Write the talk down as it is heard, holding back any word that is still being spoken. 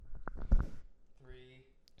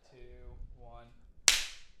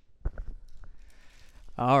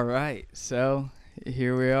All right, so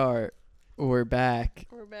here we are. We're back.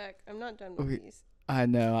 We're back. I'm not done with these. I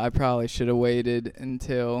know. I probably should have waited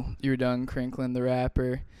until you were done crinkling the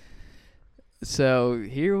wrapper. So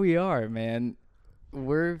here we are, man.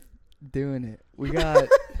 We're doing it. We got.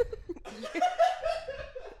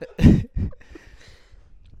 I'm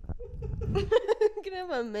gonna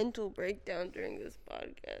have a mental breakdown during this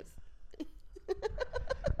podcast.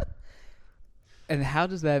 And how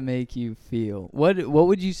does that make you feel? What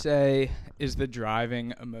would you say is the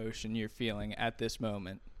driving emotion you're feeling at this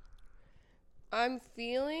moment? I'm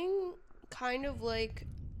feeling kind of like,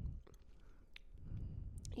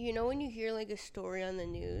 you know, when you hear like a story on the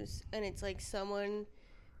news and it's like someone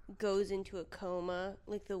goes into a coma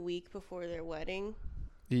like the week before their wedding.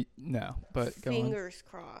 No, but go on. Fingers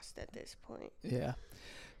crossed at this point. Yeah.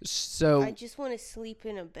 So I just want to sleep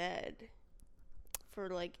in a bed for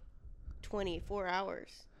like 24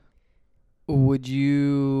 hours. would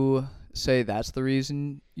you say that's the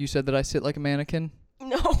reason you said that I sit like a mannequin?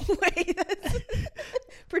 No way.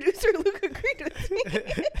 Producer Luke agreed with me.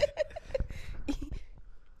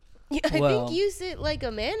 I think you sit like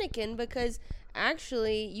a mannequin because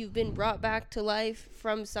actually you've been brought back to life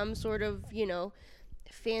from some sort of,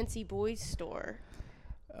 fancy boys store.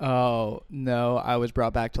 Oh, no. I was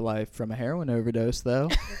brought back to life from a heroin overdose, though.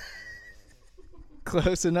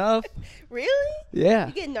 Close enough. Really? Yeah.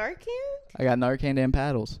 You get Narcan? I got Narcan and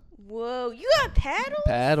paddles. Whoa, you got paddles?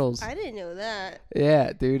 Paddles. I didn't know that.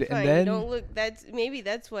 Yeah, dude. Fine, and then don't look. Maybe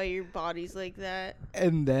that's why your body's like that.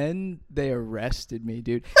 And then they arrested me,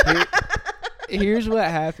 dude. Here's what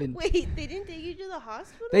happened. Wait, they didn't take you to the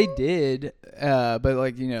hospital? They did, but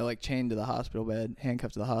like chained to the hospital bed,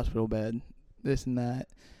 handcuffed to the hospital bed, this and that.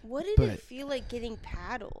 What did it feel like getting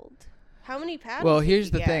paddled? How many paddles? Well, did here's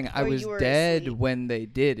you the get? thing. I Or was you were dead asleep? when they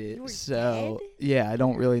did it. You were So, dead? yeah, I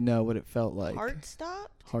don't really know what it felt like. Heart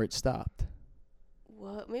stopped? Heart stopped.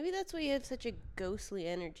 What? Maybe that's why you have such a ghostly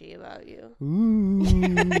energy about you. Ooh.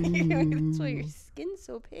 Maybe that's why your skin's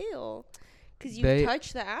so pale. Because you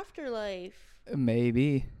touched the afterlife.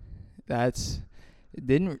 Maybe.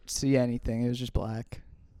 Didn't see anything. It was just black.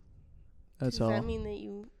 That's all. Does that mean that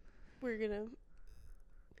you were gonna...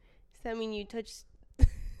 Does that mean you touched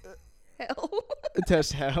hell?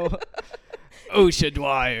 Touched hell. Osha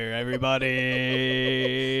Dwyer, everybody.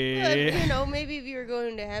 Maybe if you were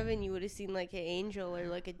going to heaven, you would have seen like an angel or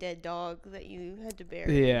like a dead dog that you had to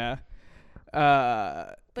bury. Yeah.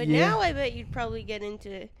 But now I bet you'd probably get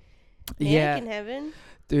into mannequin heaven.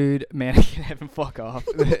 Dude, mannequin heaven, fuck off.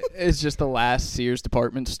 It's just the last Sears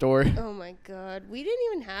department store. Oh my god. We didn't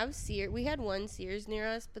even have Sears. We had one Sears near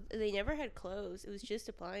us, but they never had clothes. It was just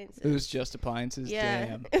appliances. It was just appliances? Yeah.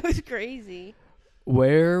 Damn. It was crazy.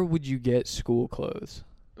 Where would you get school clothes?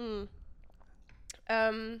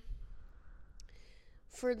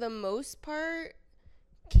 For the most part,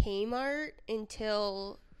 Kmart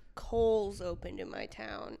until Kohl's opened in my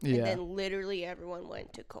town. Yeah. And then literally everyone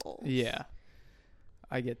went to Kohl's. Yeah.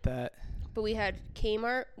 I get that. But we had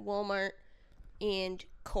Kmart, Walmart, and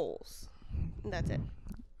Kohl's. And that's it.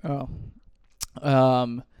 Oh.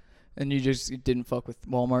 And you just didn't fuck with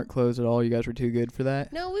Walmart clothes at all? You guys were too good for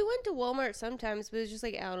that? No, we went to Walmart sometimes, but it was just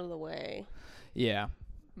like out of the way. Yeah,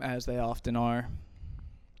 as they often are.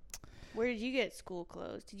 Where did you get school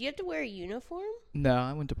clothes? Did you have to wear a uniform? No,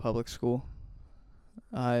 I went to public school.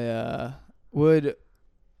 I would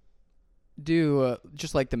do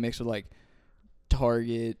just like the mix of like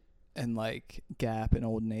Target and like Gap and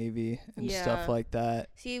Old Navy and stuff like that.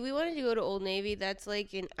 See, we wanted to go to Old Navy. That's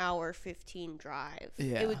like an hour 15 drive.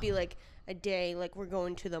 Yeah. It would be like a day, like we're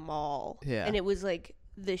going to the mall. Yeah. And it was like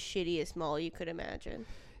the shittiest mall you could imagine.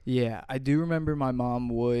 Yeah, I do remember my mom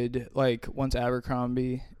would, like, once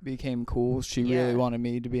Abercrombie became cool, she really wanted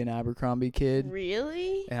me to be an Abercrombie kid.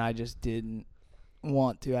 Really? And I just didn't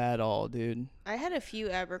want to at all, dude. I had a few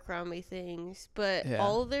Abercrombie things, but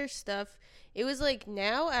all of their stuff, it was like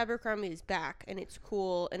now Abercrombie is back and it's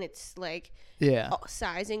cool and it's like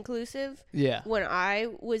size inclusive. Yeah. When I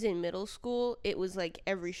was in middle school, it was like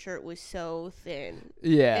every shirt was so thin.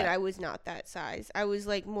 Yeah. And I was not that size. I was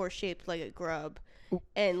like more shaped like a grub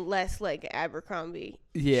and less like Abercrombie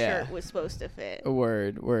shirt was supposed to fit.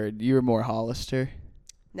 Word. You were more Hollister.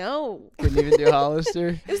 No. Couldn't even do Hollister?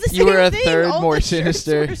 It was the same You were a thing. third all more the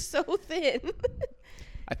sinister. Shirts were so thin.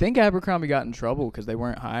 I think Abercrombie got in trouble because they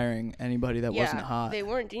weren't hiring anybody that wasn't hot. They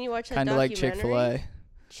weren't. Didn't you watch that Kind of like documentary?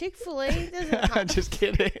 Chick-fil-A. Chick-fil-A doesn't I'm just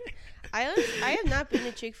kidding. I have not been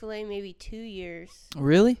to Chick-fil-A maybe 2 years.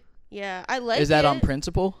 Really? Yeah, I like it. Is that on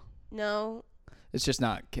principle? No. It's just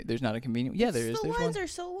not. There's not a convenient. Yeah, there is. The There's lines one. are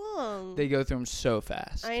so long. They go through them so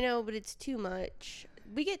fast. I know, but it's too much.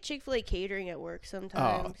 We get Chick-fil-A catering at work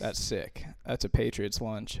sometimes. Oh, that's sick. That's a Patriots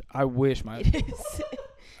lunch. I wish my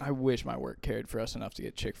work cared for us enough to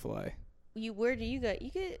get Chick-fil-A. Where do you get?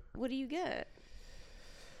 What do you get?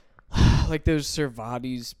 Like those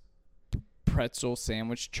Cervati's pretzel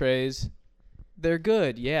sandwich trays. They're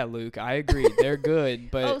good. Yeah, Luke, I agree. They're good,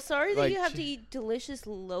 but sorry that you have to eat delicious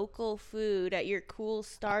local food at your cool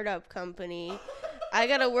startup company. I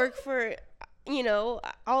got to work for,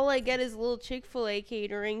 all I get is a little Chick-fil-A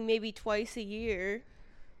catering maybe twice a year.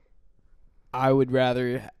 I would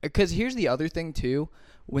rather, because here's the other thing too.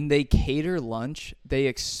 When they cater lunch, they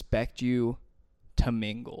expect you to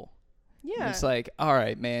mingle. Yeah. And it's like, all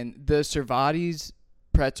right, man, the Cervati's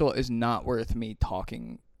pretzel is not worth me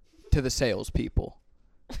talking to the salespeople.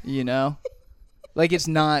 Like, it's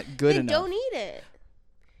not good enough. Don't eat it.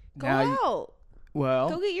 Go out. Well,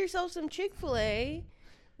 go get yourself some Chick-fil-A.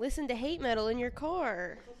 Listen to hate metal in your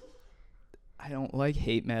car. I don't like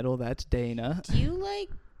hate metal. That's Dana. Do you like...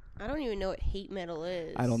 I don't even know what hate metal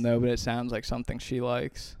is. I don't know, but it sounds like something she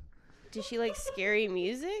likes. Does she like scary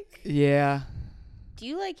music? Yeah. Do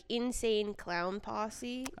you like Insane Clown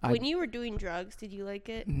Posse? When you were doing drugs, did you like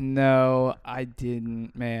it? No, I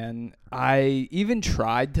didn't, man. I even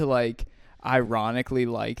tried to, like, ironically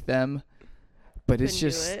like them, but it's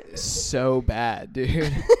just so bad,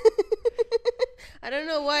 dude. I don't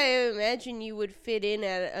know why I imagine you would fit in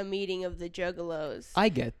at a meeting of the Juggalos. I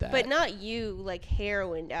get that. But not you, like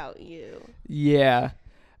heroined out you. Yeah.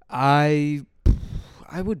 I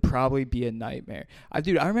would probably be a nightmare.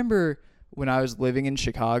 Dude, I remember when I was living in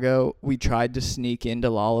Chicago, we tried to sneak into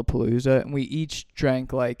Lollapalooza, and we each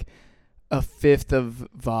drank like a fifth of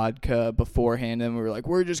vodka beforehand, and we were like,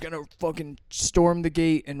 we're just going to fucking storm the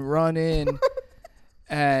gate and run in.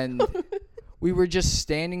 And we were just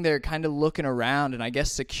standing there kind of looking around, and I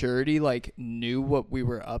guess security like knew what we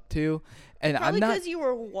were up to. And probably because you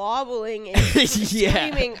were wobbling and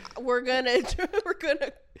screaming, we're gonna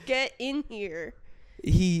get in here.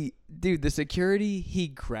 The security, he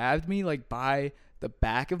grabbed me like by the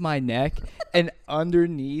back of my neck and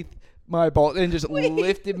underneath my ball and just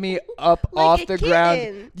lifted me up like off the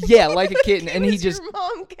ground. Yeah, like a kitten. And he just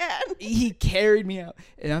he carried me out.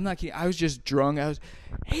 And I'm not kidding. I was just drunk.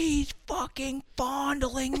 He's fucking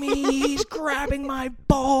fondling me. He's grabbing my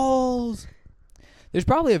balls. There's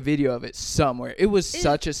probably a video of it somewhere. It was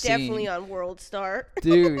such a scene. Definitely on World Star.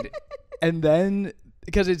 Dude. And then,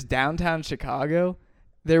 because it's downtown Chicago,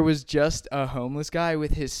 there was just a homeless guy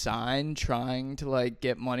with his sign trying to, like,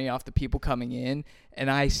 get money off the people coming in. And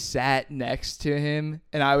I sat next to him,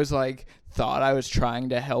 and I was, like, thought I was trying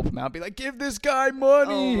to help him out. Be like, give this guy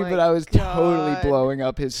money. But I was totally blowing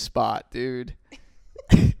up his spot, dude.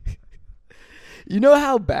 You know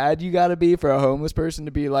how bad you got to be for a homeless person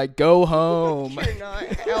to be like, go home. You're not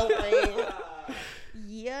helping.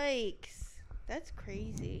 Yikes. That's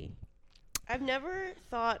crazy. I've never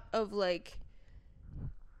thought of, like,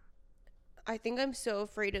 I think I'm so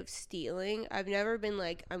afraid of stealing. I've never been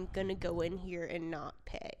like, I'm going to go in here and not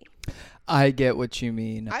pay. I get what you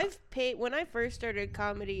mean. I've paid, when I first started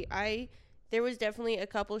comedy, there was definitely a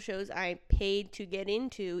couple shows I paid to get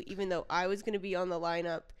into, even though I was going to be on the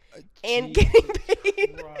lineup and getting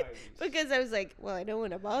paid. Because I was like, well, I don't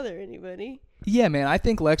want to bother anybody. Yeah, man, I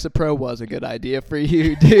think Lexapro was a good idea for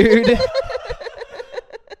you, dude.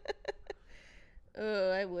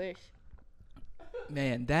 Oh, I wish.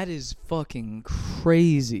 Man, that is fucking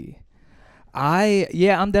crazy.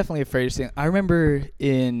 I'm definitely afraid of stealing. I remember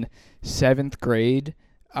in 7th grade,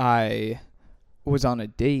 I was on a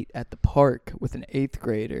date at the park with an 8th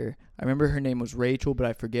grader. I remember her name was Rachel, but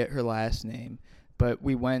I forget her last name. But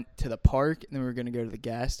we went to the park, and then we were going to go to the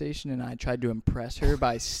gas station, and I tried to impress her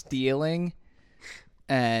by stealing,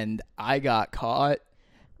 and I got caught.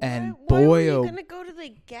 And why were you going to go to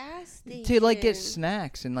the gas station? To, like, get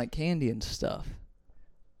snacks and, like, candy and stuff.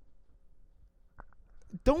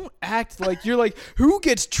 Don't act like you're like, who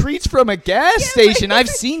gets treats from a gas station? I've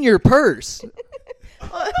seen your purse.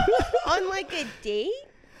 On like a date?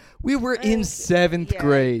 We were in 7th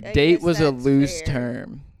grade. Date was a loose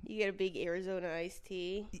term. You get a big Arizona iced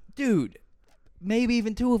tea. Dude, maybe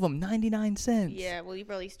even 2 of them, 99 cents. Yeah, well, you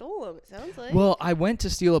probably stole them, it sounds like. Well, I went to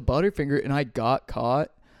steal a Butterfinger, and I got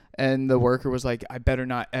caught. And the worker was like, I better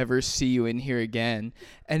not ever see you in here again.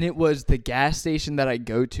 And it was the gas station that I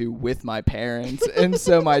go to with my parents. And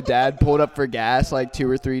so my dad pulled up for gas like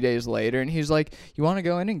 2 or 3 days later. And he was like, you want to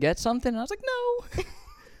go in and get something? And I was like, no.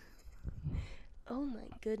 Oh, my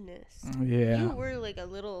goodness. Yeah. You were like a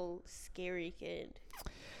little scary kid.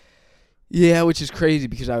 Yeah, which is crazy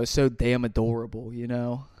because I was so damn adorable, you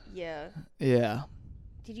know? Yeah. Yeah.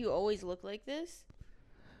 Did you always look like this?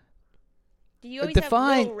 Do you always have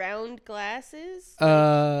little round glasses?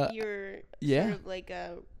 You're sort of like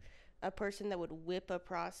a person that would whip a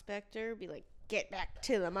prospector, be like, "Get back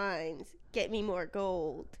to the mines, get me more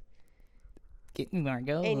gold." Get me more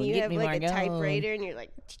gold. And you have like a typewriter, and you're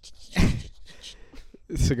like,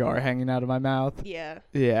 cigar hanging out of my mouth. Yeah.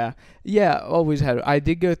 Yeah. Yeah. Always had. I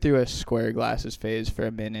did go through a square glasses phase for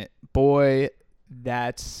a minute. Boy,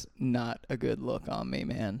 that's not a good look on me,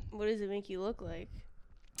 man. What does it make you look like?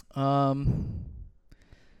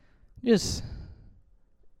 Just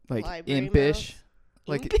like Library impish, mouse?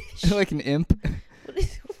 like Impish? like an imp. What do you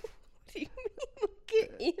mean? Look at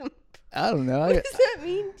imp. I don't know. What does that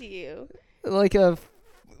mean to you? Like a.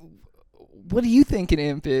 What do you think an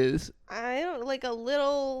imp is? I don't like a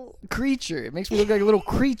little Creature. It makes me look like a little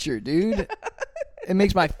creature, dude. It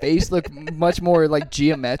makes my face look much more like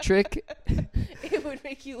geometric. It would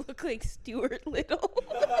make you look like Stuart Little.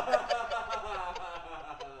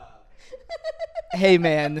 Hey,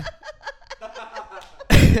 man.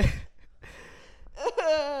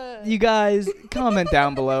 You guys, comment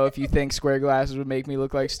down below if you think square glasses would make me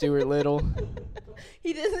look like Stuart Little.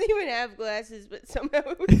 He doesn't even have glasses, but somehow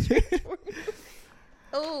it would transform him.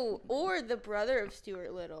 Oh, or the brother of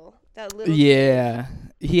Stuart Little. That little Yeah.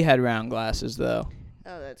 He had round glasses, though.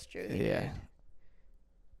 Oh, that's true. Yeah.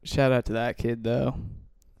 Shout out to that kid, though.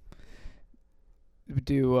 If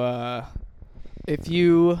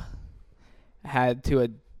you had to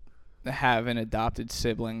have an adopted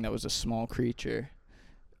sibling that was a small creature,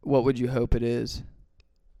 what would you hope it is?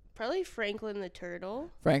 Probably Franklin the Turtle.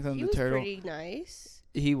 Franklin the Turtle. He was pretty nice.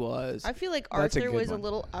 He was. I feel like Arthur was a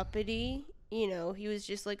little uppity. You know, he was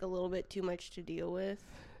just like a little bit too much to deal with.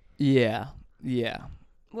 Yeah. Yeah.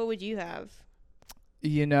 What would you have?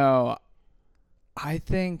 You know, I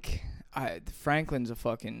think Franklin's a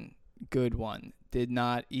fucking good one. Did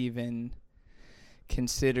not even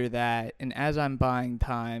consider that. And as I'm buying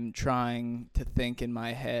time trying to think in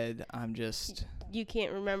my head, I'm just... You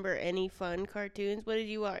can't remember any fun cartoons? What did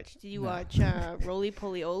you watch? Did you watch Roly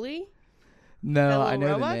Poly Oly? No, I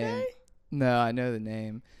know the name. No, I know the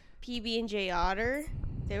name. PB&J Otter.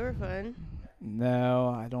 They were fun. No,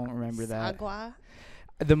 I don't remember that. Sagwa.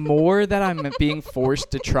 The more that I'm being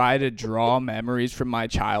forced to try to draw memories from my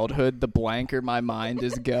childhood, the blanker my mind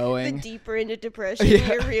is going. The deeper into depression,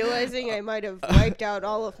 you're realizing I might have wiped out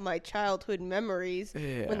all of my childhood memories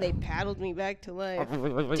when they paddled me back to life. Do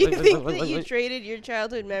you think that you traded your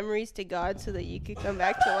childhood memories to God so that you could come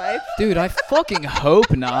back to life? Dude, I fucking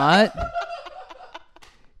hope not.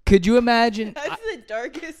 Could you imagine? That's the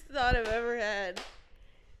darkest thought I've ever had.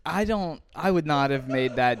 I would not have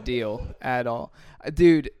made that deal at all.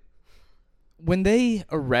 Dude, when they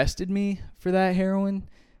arrested me for that heroin,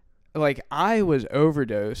 like, I was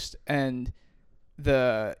overdosed, and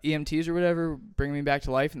the EMTs or whatever bring me back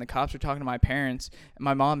to life, and the cops are talking to my parents, and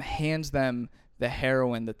my mom hands them the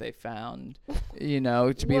heroin that they found, you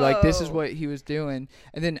know, to be like, this is what he was doing.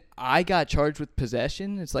 And then I got charged with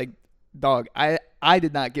possession. It's like, dog, I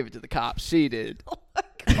did not give it to the cops. She did. Oh my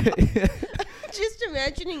God. Just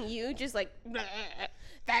imagining you just like,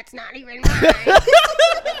 that's not even mine.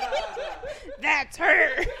 That's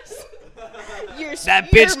hers. That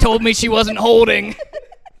bitch told me she wasn't holding.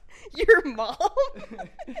 Your mom?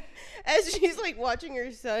 As she's like watching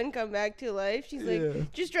her son come back to life, she's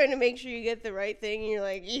like just trying to make sure you get the right thing, and you're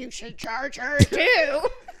like, you should charge her too.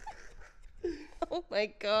 Oh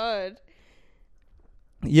my God.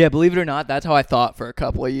 Yeah, believe it or not, that's how I thought for a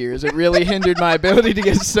couple of years. It really hindered my ability to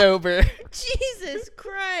get sober. Jesus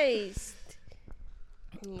Christ.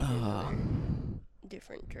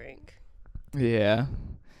 Different drink. Yeah.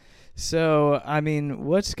 So, I mean,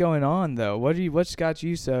 what's going on though? What's got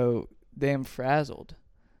you so damn frazzled?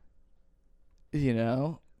 You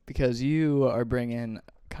know, because you are bringing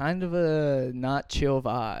kind of a not chill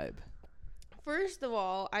vibe. First of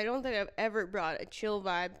all, I don't think I've ever brought a chill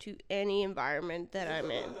vibe to any environment that I'm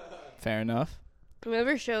in. Fair enough. I've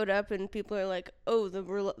never showed up and people are like, oh, the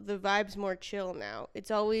vibe's more chill now.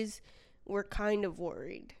 It's always, we're kind of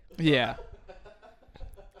worried. Yeah.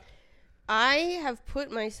 I have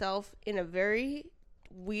put myself in a very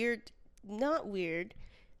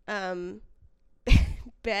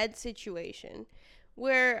bad situation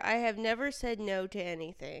where I have never said no to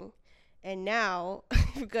anything. And now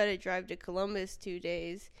I've got to drive to Columbus 2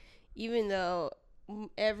 days, even though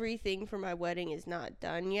everything for my wedding is not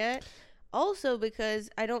done yet. Also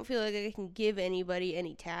because I don't feel like I can give anybody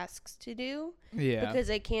any tasks to do. Yeah.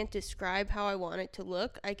 Because I can't describe how I want it to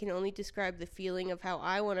look. I can only describe the feeling of how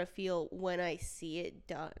I want to feel when I see it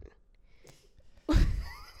done.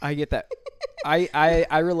 I get that.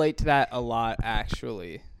 I relate to that a lot,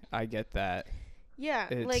 actually. I get that. Yeah,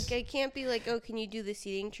 like I can't be like, oh, can you do the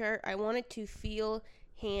seating chart? I want it to feel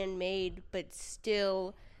handmade, but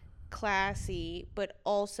still classy, but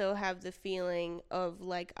also have the feeling of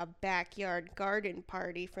like a backyard garden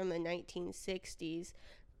party from the 1960s,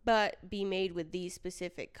 but be made with these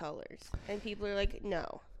specific colors. And people are like,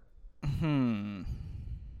 no.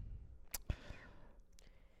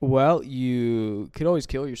 Well, you could always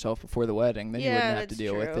kill yourself before the wedding. Then you wouldn't have to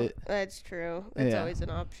deal with it. That's true. That's always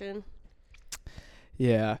an option.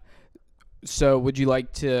 Yeah. So would you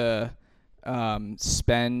like to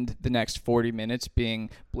spend the next 40 minutes being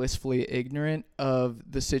blissfully ignorant of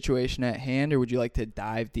the situation at hand, or would you like to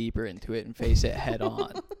dive deeper into it and face it head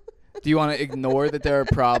on? Do you want to ignore that there are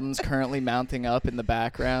problems currently mounting up in the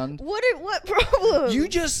background? What problems? You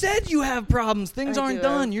just said you have problems. Things aren't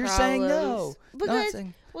done. You're saying no.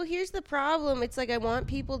 Well, here's the problem. It's like I want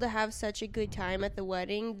people to have such a good time at the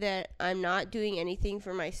wedding that I'm not doing anything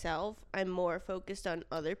for myself. I'm more focused on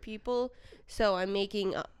other people. So I'm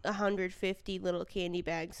making 150 little candy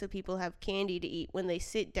bags so people have candy to eat when they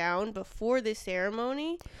sit down before the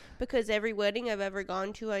ceremony. Because every wedding I've ever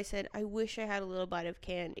gone to, I said, I wish I had a little bite of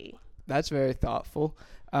candy. That's very thoughtful.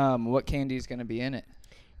 What candy is going to be in it?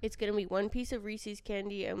 It's going to be one piece of Reese's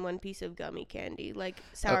candy and one piece of gummy candy, like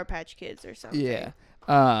Sour Patch Kids or something. Yeah.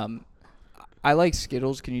 I like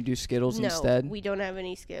Skittles. Can you do Skittles instead? No, we don't have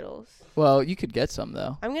any Skittles. Well, you could get some,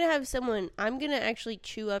 though. I'm going to actually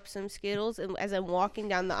chew up some Skittles, and as I'm walking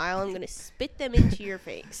down the aisle, I'm going to spit them into your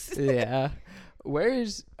face. Yeah.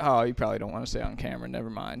 You probably don't want to say on camera. Never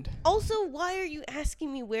mind. Also, why are you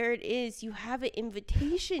asking me where it is? You have an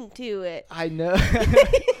invitation to it. I know.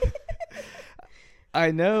 I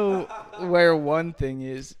know where one thing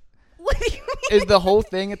is. What do you mean? Is the whole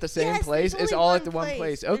thing at the same place? It's all at the one one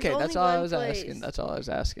place. There's Okay, that's all I was asking. That's all I was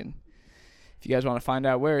asking. If you guys want to find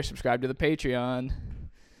out where, subscribe to the Patreon.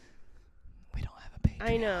 We don't have a Patreon.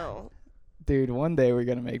 I know. Dude, one day we're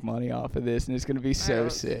going to make money off of this, and it's going to be so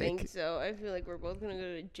sick. I don't think so. I feel like we're both going to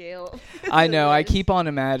go to jail. I know. I keep on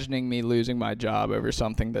imagining me losing my job over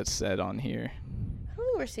something that's said on here. I don't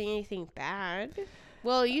think we're saying anything bad.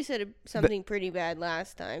 Well, you said something pretty bad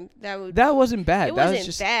last time. That wasn't bad. It wasn't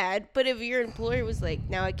just bad, but if your employer was like,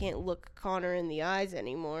 now I can't look Connor in the eyes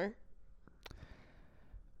anymore.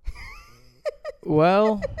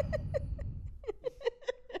 Well,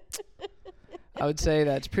 I would say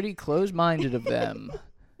that's pretty close-minded of them.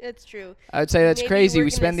 That's true. I would say that's crazy. We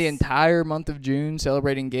spend the entire month of June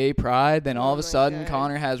celebrating gay pride, then all of a sudden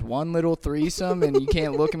Connor has one little threesome and you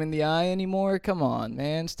can't look him in the eye anymore? Come on,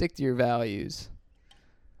 man. Stick to your values.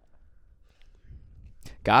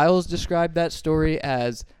 Giles described that story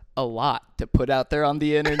as a lot to put out there on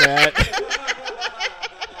the internet.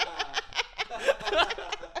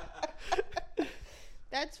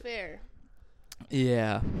 That's fair.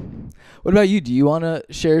 Yeah. What about you? Do you want to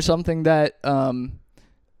share something that I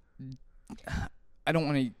don't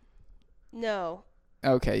want to... No.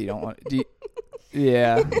 Okay, you don't want to...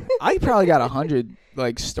 Yeah. I probably got 100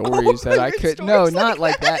 stories that I could... No, not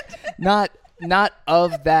like that. Not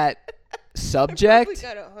of that subject.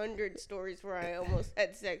 I got 100 stories where I almost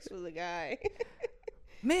had sex with a guy.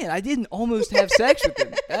 Man, I didn't almost have sex with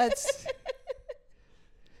him. That's...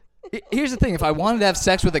 Here's the thing. If I wanted to have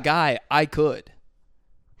sex with a guy, I could.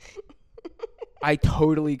 I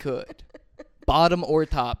totally could. Bottom or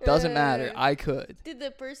top. Doesn't matter. I could. Did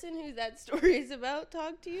the person who that story is about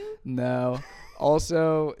talk to you? No.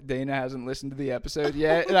 Also, Dana hasn't listened to the episode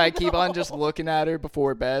yet. And I keep on just looking at her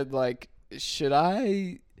before bed like, should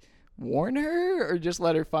I warn her or just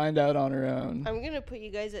let her find out on her own? I'm going to put you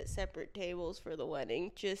guys at separate tables for the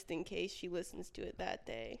wedding just in case she listens to it that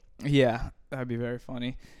day. Yeah. That'd be very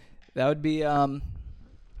funny. That would be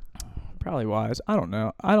probably wise. I don't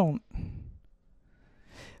know.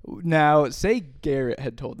 Now, say Garrett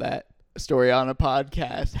had told that story on a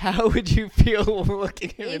podcast. How would you feel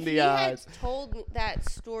looking him in the eyes? If he had told that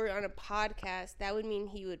story on a podcast, that would mean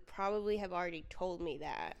he would probably have already told me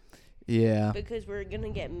that. Yeah. Because we're going to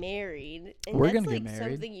get married. And we're going to get married.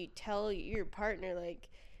 That's something you tell your partner,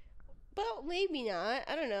 well, maybe not.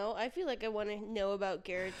 I don't know. I feel like I want to know about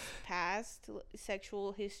Garrett's past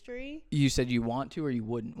sexual history. You said you want to or you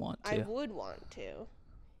wouldn't want to? I would want to.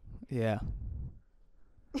 Yeah.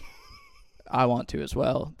 I want to as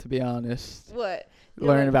well, to be honest. What?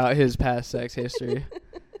 Learn about his past sex history.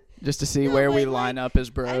 Just to see where we line up as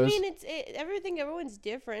bros. I mean, everyone's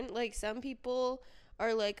different. Some people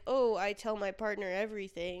are like, oh, I tell my partner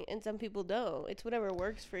everything, and some people don't. It's whatever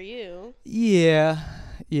works for you. Yeah,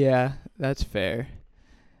 that's fair.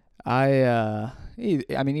 I mean,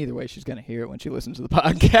 either way, she's gonna hear it when she listens to the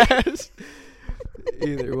podcast.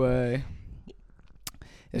 Either way.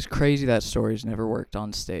 It's crazy that story's never worked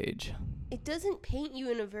on stage. It doesn't paint you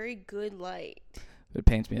in a very good light. It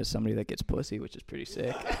paints me as somebody that gets pussy, which is pretty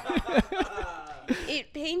sick.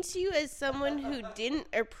 It paints you as someone who didn't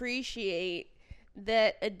appreciate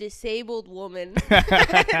that a disabled woman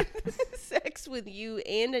had sex with you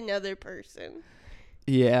and another person.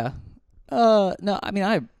 Yeah. No, I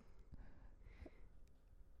mean,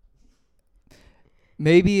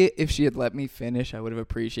 maybe if she had let me finish, I would have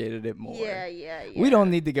appreciated it more. Yeah. We don't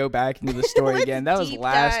need to go back into the story again. That was deep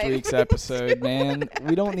last dive. week's episode, man.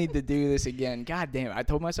 We don't need to do this again. God damn it. I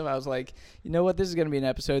told myself, I was like, you know what? This is going to be an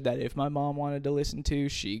episode that if my mom wanted to listen to,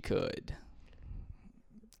 she could.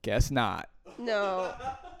 Guess not. No.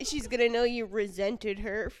 She's going to know you resented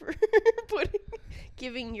her for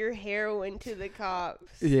giving your heroin to the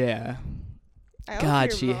cops. Yeah. I hope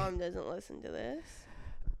God, your mom doesn't listen to this.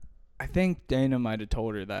 I think Dana might have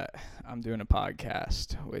told her that I'm doing a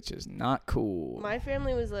podcast, which is not cool. My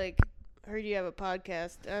family was like, heard you have a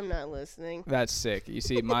podcast. I'm not listening. That's sick. You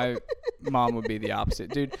see, my mom would be the opposite.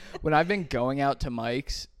 Dude, when I've been going out to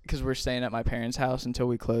Mike's, because we're staying at my parents' house until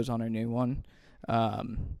we close on our new one, Out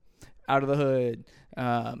of the Hood,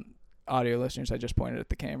 audio listeners, I just pointed at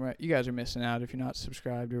the camera. You guys are missing out if you're not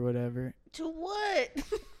subscribed or whatever. To what?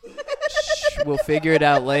 Shh, we'll figure it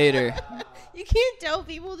out later. You can't tell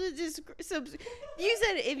people to just you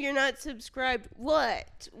said if you're not subscribed,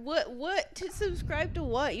 what? What? To subscribe to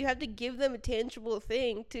what? You have to give them a tangible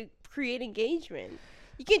thing to create engagement.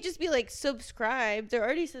 You can't just be like, subscribe. They're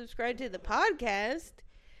already subscribed to the podcast.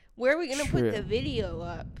 Where are we going to put the video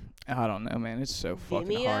up? I don't know, man. It's so fucking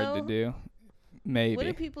Vimeo? hard to do. Maybe. What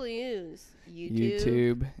do people use?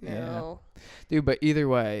 YouTube. No. Yeah. Dude, but either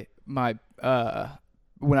way, my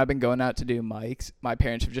when I've been going out to do mics, my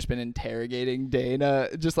parents have just been interrogating Dana,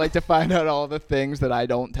 just like to find out all the things that I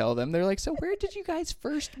don't tell them. They're like, so where did you guys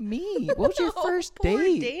first meet? What was your first poor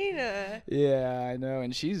date? Dana. Yeah, I know.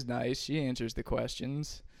 And she's nice. She answers the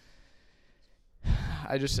questions.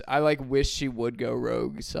 I like wish she would go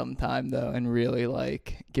rogue sometime though and really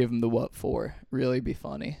like give him the what for. Really be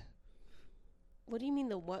funny. What do you mean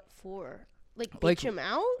the what for? Like bitch Like, him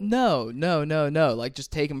out? No. Like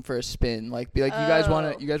just take him for a spin. Like be like, you guys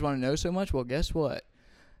want to know so much? Well, guess what?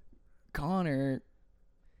 Connor.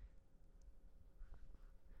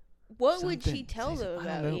 What would she tell them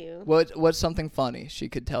about you? What's something funny she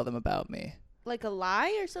could tell them about me? Like a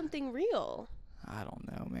lie or something real? I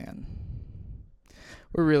don't know, man.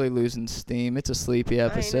 We're really losing steam. It's a sleepy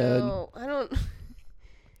episode. I know. I don't.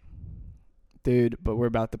 Dude, but we're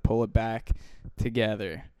about to pull it back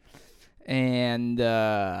together. And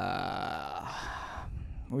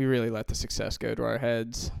we really let the success go to our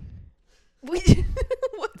heads. What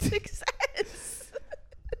success?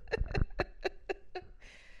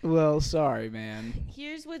 Well, sorry, man.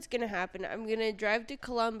 Here's what's going to happen. I'm going to drive to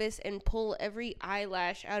Columbus and pull every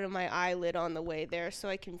eyelash out of my eyelid on the way there so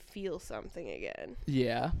I can feel something again.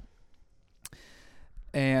 Yeah.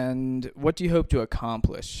 And what do you hope to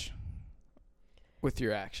accomplish with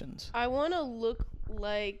your actions? I want to look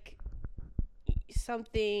like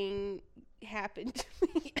something happened to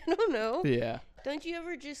me. I don't know. Yeah. Don't you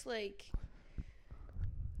ever just like,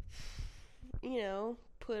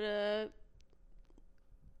 put a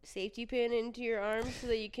safety pin into your arm so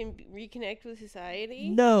that you can reconnect with society?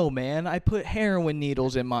 No, man. I put heroin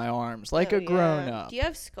needles in my arms like a grown up. Do you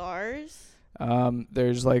have scars?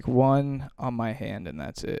 There's like one on my hand and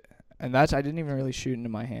that's it. And I didn't even really shoot into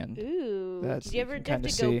my hand. Ooh. Did you ever have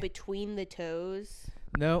to go between the toes?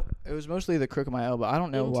 No, it was mostly the crook of my elbow. I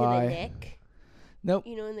don't know into why. The neck? Nope.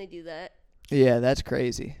 You know when they do that? Yeah, that's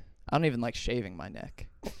crazy. I don't even like shaving my neck.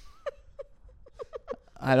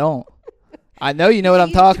 I don't. I know you know what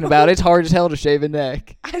I'm talking about. It's hard as hell to shave a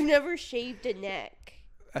neck. I've never shaved a neck.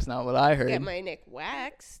 That's not what I heard. Get my neck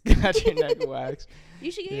waxed. Got your neck waxed.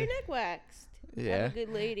 You should get your neck waxed. Yeah. I have a good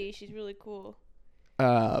lady. She's really cool.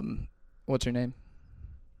 What's her name?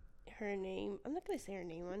 Her name. I'm not going to say her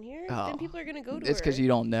name on here. Oh. Then people are going to go to her. It's because you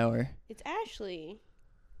don't know her. It's Ashley.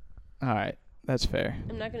 All right. That's fair.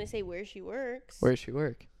 I'm not going to say where she works. Where does she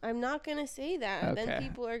work? I'm not going to say that. Okay. Then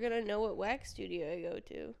people are going to know what wax studio I go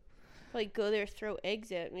to. Like, go there, throw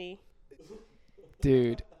eggs at me.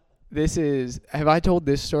 Dude, have I told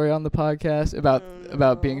this story on the podcast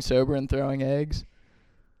about being sober and throwing eggs?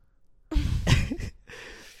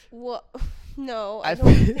 What? No, I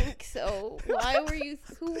don't think so. Who were you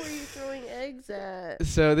throwing eggs at?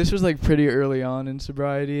 So this was like pretty early on in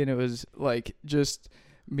sobriety, and it was like just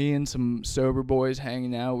me and some sober boys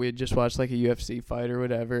hanging out. We had just watched like a UFC fight or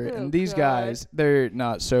whatever, and these guys, they're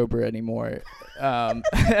not sober anymore. It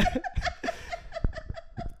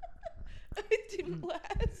didn't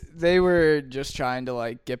last. They were just trying to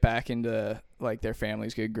like get back into like their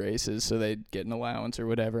family's good graces so they'd get an allowance or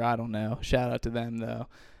whatever. I don't know. Shout out to them though.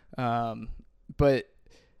 But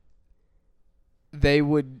they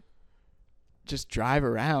would just drive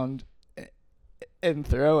around and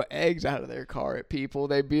throw eggs out of their car at people.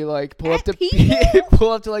 They'd be like, pull up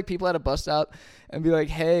to like people at a bus stop and be like,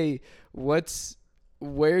 hey,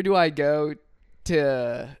 where do I go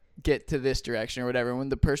to get to this direction or whatever? And when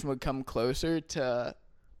the person would come closer to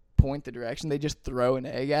point the direction, they just throw an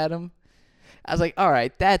egg at them. I was like, all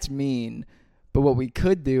right, that's mean. But what we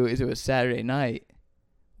could do is, it was Saturday night,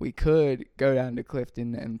 we could go down to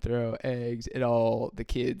Clifton and throw eggs at all the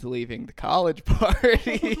kids leaving the college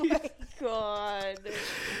party. Oh my God.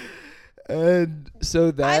 And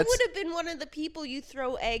so I would have been one of the people you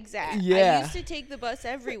throw eggs at. Yeah. I used to take the bus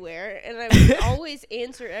everywhere, and I would always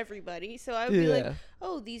answer everybody. So I would be like,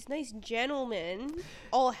 oh, these nice gentlemen,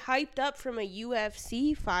 all hyped up from a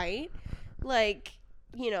UFC fight. Like,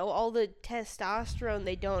 you know, all the testosterone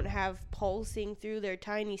they don't have pulsing through their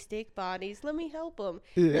tiny stick bodies. Let me help them.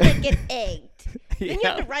 Yeah. And then get egged. Then you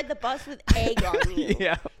have to ride the bus with egg on you.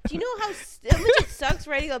 Yeah. Do you know how much it sucks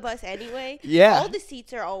riding a bus anyway? Yeah. All the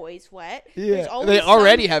seats are always wet. Yeah. They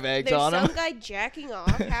already have eggs on them. There's some guy jacking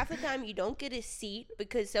off. Half the time you don't get a seat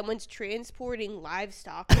because someone's transporting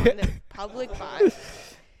livestock on the public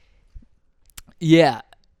bus. Yeah.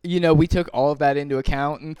 You know, we took all of that into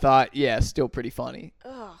account and thought, yeah, still pretty funny.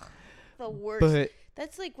 Ugh, the worst. But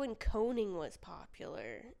that's like when coning was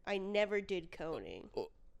popular. I never did coning.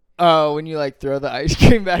 oh, when you like throw the ice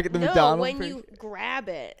cream back at the McDonald's? No, when you grab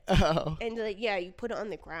it. Oh. And like, yeah, you put it on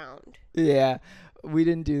the ground. Yeah. We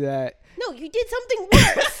didn't do that. No, you did something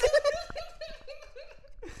worse.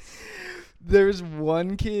 There's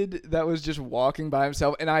one kid that was just walking by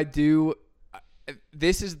himself, and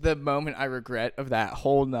this is the moment I regret of that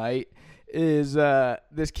whole night, is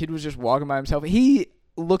this kid was just walking by himself. He,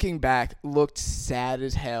 looking back, looked sad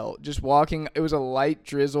as hell. Just walking, it was a light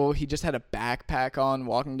drizzle. He just had a backpack on,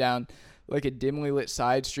 walking down like a dimly lit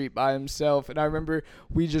side street by himself. And I remember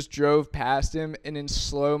we just drove past him, and in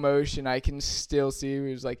slow motion, I can still see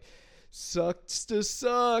he was like, sucks to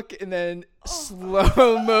suck, and then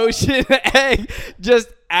slow motion egg just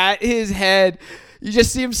at his head. You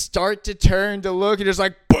just see him start to turn to look, and it's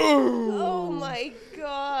like boom. Oh my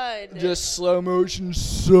God. Just slow motion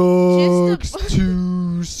sucks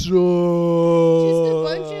to suck. Just a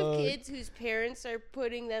bunch of kids whose parents are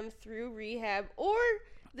putting them through rehab, or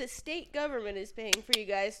the state government is paying for you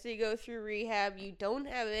guys to go through rehab. You don't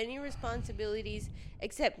have any responsibilities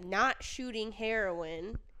except not shooting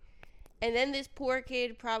heroin. And then this poor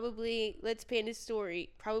kid, probably, let's paint his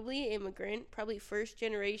story, probably an immigrant, probably first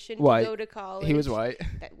generation to White. go to college. He was white.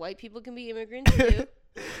 That white people can be immigrants too.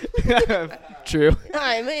 True.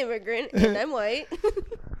 I'm an immigrant and I'm white.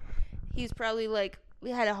 He's probably like,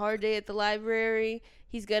 we had a hard day at the library.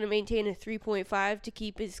 He's going to maintain a 3.5 to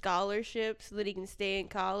keep his scholarship so that he can stay in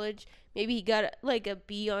college. Maybe he got like a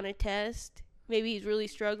B on a test. Maybe he's really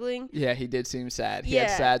struggling. Yeah, he did seem sad. He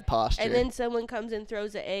had sad posture. And then someone comes and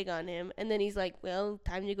throws an egg on him. And then he's like, well,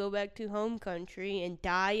 time to go back to home country and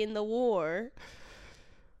die in the war.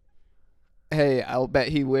 Hey, I'll bet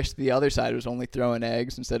he wished the other side was only throwing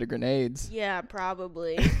eggs instead of grenades. Yeah,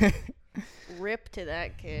 probably. Rip to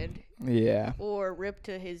that kid. Yeah. Or rip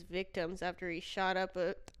to his victims after he shot up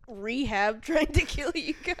a rehab trying to kill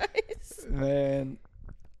you guys. Man.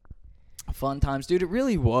 Fun times. Dude, it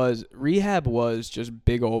really was. Rehab was just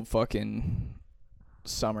big old fucking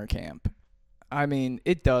summer camp. I mean,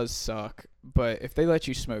 it does suck, but if they let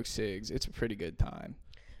you smoke cigs, it's a pretty good time.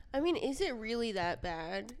 I mean, is it really that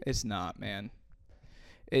bad? It's not, man.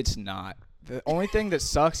 It's not. The only thing that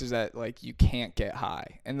sucks is that, like, you can't get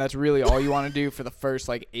high. And that's really all you want to do for the first,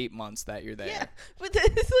 8 months that you're there. Yeah, but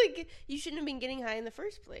it's like, you shouldn't have been getting high in the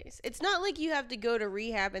first place. It's not like you have to go to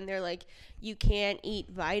rehab and they're like, you can't eat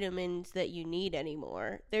vitamins that you need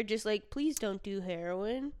anymore. They're just like, please don't do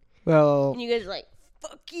heroin. Well, And you guys are like,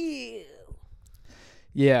 fuck you.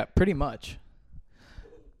 Yeah, pretty much.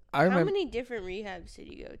 How many different rehabs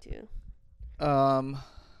did you go to?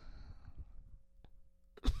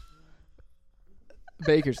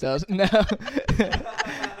 Bakersfield. No.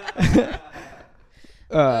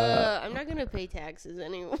 I'm not going to pay taxes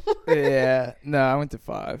anymore. Yeah. No, I went to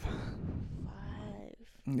 5. 5.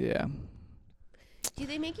 Yeah. Do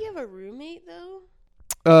they make you have a roommate,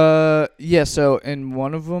 though? Yeah, so in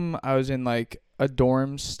one of them, I was in, a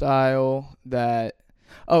dorm style that...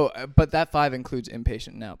 Oh, but that 5 includes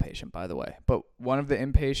inpatient and outpatient, by the way. But one of the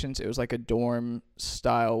inpatients, it was a dorm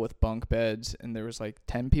style with bunk beds, and there was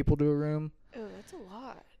 10 people to a room. Oh, that's a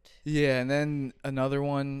lot. Yeah, and then another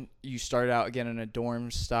one, you start out again in a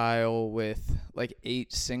dorm style with like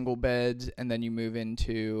 8 single beds, and then you move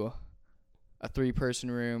into a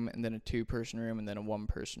 3-person room, and then a 2-person room, and then a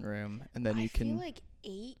 1-person room, and then I you can. feel like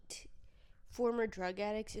 8 former drug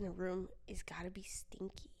addicts in a room is gotta be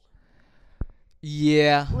stinky.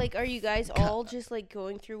 Yeah. Like, are you guys all just like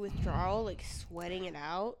going through withdrawal, like sweating it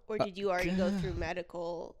out, or did you already go through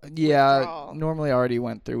medical? Yeah, withdrawal? normally I already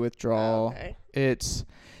went through withdrawal. Oh, okay. It's,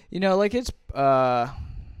 like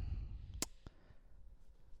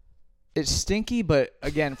it's stinky, but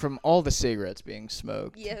again, from all the cigarettes being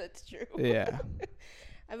smoked. Yeah, that's true. Yeah.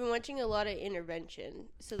 I've been watching a lot of Intervention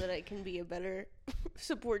so that I can be a better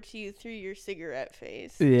support to you through your cigarette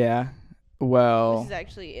phase. Yeah. Well. This is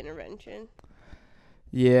actually Intervention.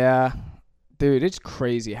 Yeah. Dude, it's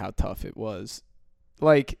crazy how tough it was.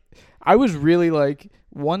 Like, I was really like,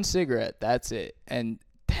 1 cigarette, that's it. And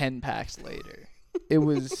 10 packs later. It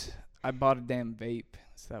was, I bought a damn vape.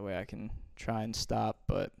 So that way I can try and stop.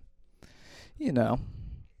 But,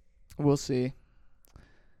 we'll see.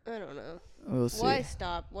 I don't know. We'll see. Why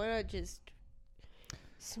stop? Why not just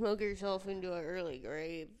smoke yourself into an early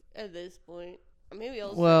grave at this point? Maybe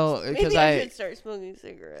I'll maybe I should start smoking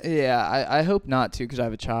cigarettes. Yeah, I hope not to, because I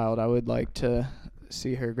have a child. I would like to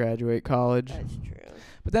see her graduate college. That's true.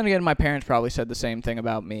 But then again, my parents probably said the same thing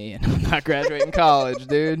about me, and I'm not graduating college,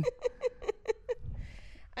 dude.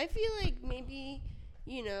 I feel like maybe,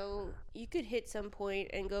 you could hit some point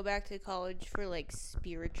and go back to college for like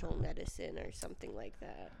spiritual medicine or something like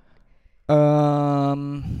that.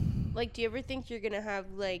 Like, do you ever think you're gonna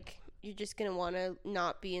have like, you're just gonna want to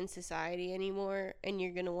not be in society anymore, and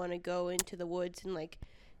you're gonna want to go into the woods and like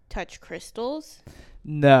touch crystals?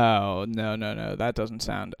 No. That doesn't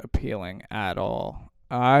sound appealing at all.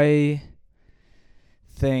 I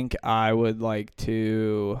think I would like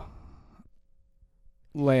to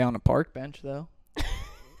lay on a park bench, though.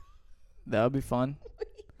 That would be fun.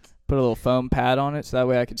 Put a little foam pad on it so that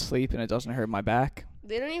way I could sleep and it doesn't hurt my back.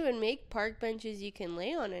 They don't even make park benches you can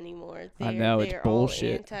lay on anymore. I know, it's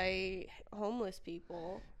bullshit. All anti-homeless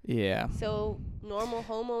people. Yeah. So normal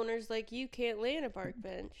homeowners like you can't lay on a park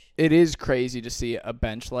bench. It is crazy to see a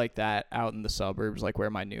bench like that out in the suburbs, like where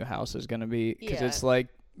my new house is going to be. Because it's like,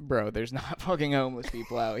 bro, there's not fucking homeless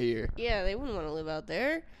people out here. Yeah, they wouldn't want to live out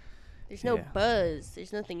there. There's no buzz.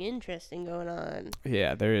 There's nothing interesting going on.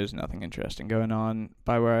 Yeah, there is nothing interesting going on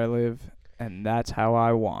by where I live. And that's how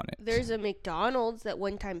I want it. There's a McDonald's that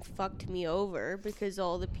one time fucked me over because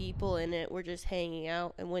all the people in it were just hanging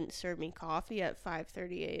out and wouldn't serve me coffee at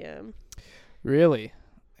 5:30 a.m. Really?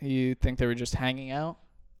 You think they were just hanging out?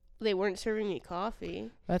 They weren't serving me coffee.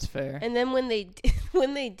 That's fair. And then when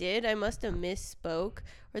they did, I must have misspoke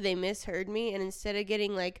or they misheard me. And instead of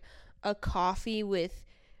getting like a coffee with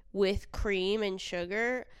cream and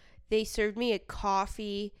sugar, they served me a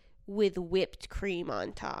coffee with whipped cream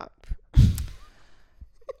on top.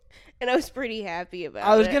 And I was pretty happy about it.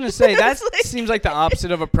 I was going to say, that seems like the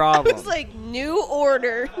opposite of a problem. I was like, new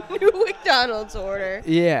order. New McDonald's order.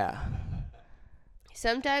 Yeah.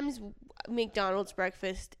 Sometimes McDonald's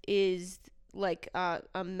breakfast is like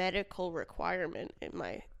a medical requirement in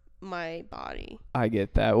my body. I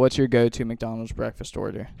get that. What's your go-to McDonald's breakfast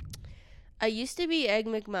order? I used to be Egg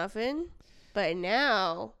McMuffin, but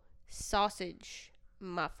now sausage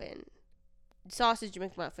muffin. Sausage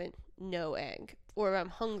McMuffin, no egg. Or if I'm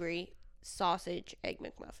hungry, sausage, egg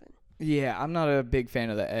McMuffin. Yeah, I'm not a big fan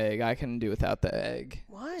of the egg. I can do without the egg.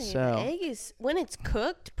 Why? So, the egg is, when it's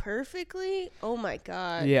cooked perfectly, oh my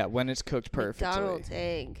God. Yeah, when it's cooked perfectly. McDonald's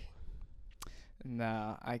egg.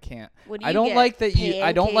 No, I can't. What do you I don't get? like that Pancakes?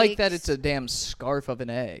 I don't like that it's a damn scarf of an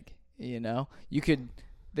egg,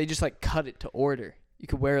 they just like cut it to order. You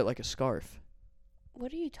could wear it like a scarf.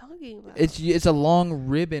 What are you talking about? It's a long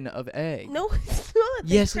ribbon of egg. No, it's not.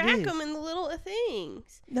 They yes, crack it is. them in the little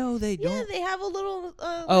things. No, they don't. Yeah, they have a little.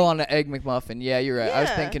 On an egg McMuffin. Yeah, you're right. Yeah. I was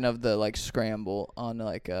thinking of the like scramble on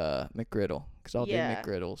like McGriddle because I'll do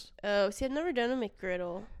McGriddles. Oh, see, I've never done a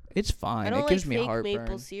McGriddle. It's fine. I don't it gives like me fake heartburn.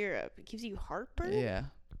 maple syrup. It gives you heartburn. Yeah.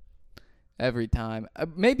 Every time.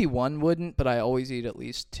 Maybe one wouldn't, but I always eat at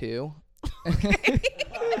least 2.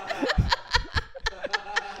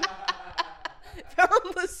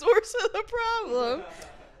 Found the source of the problem.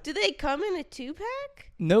 Do they come in a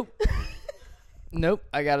 2-pack? Nope. Nope.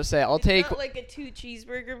 I gotta say, I'll take not like a 2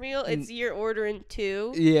 cheeseburger meal. It's you're ordering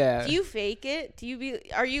 2. Yeah. Do you fake it?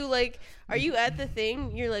 Are you at the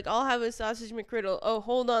thing? You're like, I'll have a sausage McGriddle. Oh,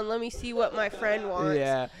 hold on, let me see what my friend wants.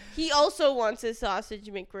 Yeah. He also wants a sausage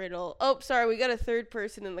McGriddle. Oh, sorry, we got a third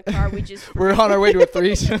person in the car. We just We're on our way to a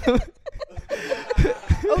threesome.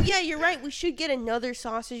 Oh yeah, you're right. We should get another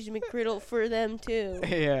sausage McGriddle for them too.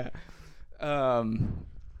 Yeah.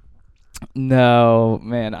 No,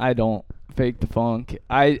 man, I don't fake the funk.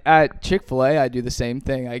 At Chick-fil-A, I do the same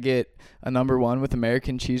thing. I get a number one with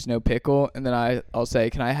American cheese, no pickle, and then I'll say,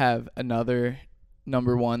 can I have another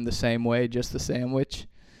number one the same way, just the sandwich?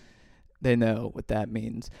 They know what that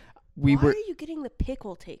means. Why are you getting the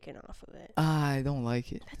pickle taken off of it? I don't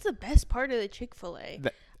like it. That's the best part of the Chick-fil-A.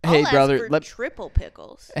 Hey, brother, triple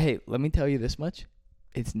pickles. Hey, let me tell you this much.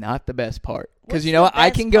 It's not the best part. Because you What's know what? the I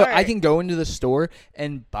best can go into the store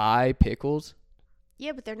and buy pickles.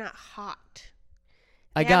 Yeah, but they're not hot.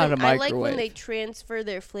 I got a microwave. I like when they transfer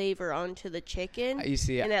their flavor onto the chicken. You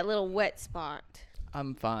see, in that little wet spot.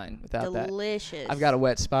 I'm fine without that. Delicious. I've got a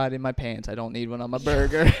wet spot in my pants. I don't need one on my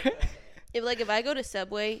burger. If I go to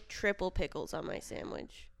Subway, triple pickles on my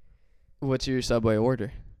sandwich. What's your Subway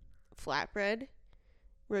order? Flatbread,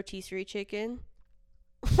 rotisserie chicken.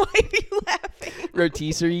 Why are you laughing?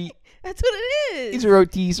 Rotisserie. That's what it is. It's a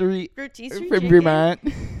rotisserie. Rotisserie from chicken. Vermont.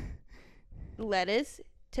 Lettuce,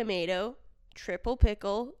 tomato, triple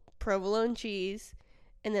pickle, provolone cheese,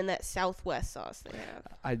 and then that Southwest sauce they have.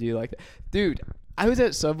 I do like that. Dude, I was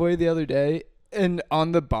at Subway the other day, and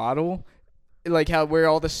on the bottle, like where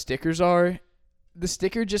all the stickers are, the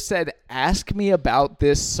sticker just said, "Ask me about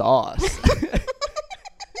this sauce."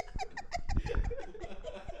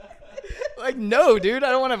 Like, no, dude, I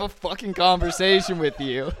don't want to have a fucking conversation with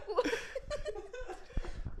you.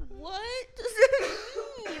 What does that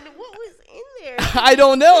mean? What was in there? I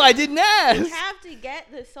don't know. I didn't ask. You have to get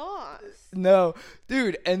the sauce. No,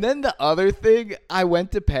 dude. And then the other thing, I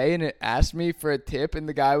went to pay and it asked me for a tip, and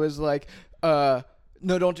the guy was like,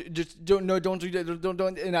 no, don't do that.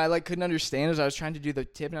 Don't. And I couldn't understand as I was trying to do the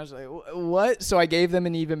tip, and I was like, what? So I gave them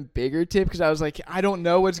an even bigger tip because I was like, I don't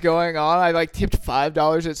know what's going on. I tipped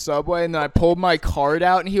 $5 at Subway, and then I pulled my card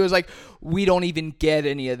out, and he was like, we don't even get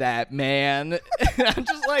any of that, man. And I'm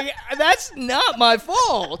just like, that's not my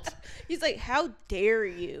fault. He's like, how dare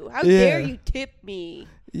you? How dare you tip me?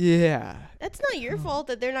 Yeah. That's not your fault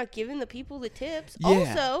that they're not giving the people the tips. Yeah.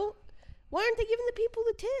 Also, why aren't they giving the people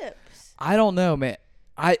the tips? I don't know, man.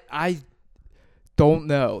 I don't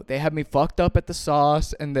know. They had me fucked up at the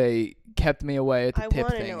sauce, and they kept me away at the tip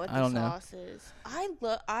thing. Know what I don't the know. Sauce is.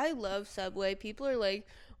 I love Subway. People are like,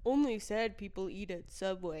 only sad people eat at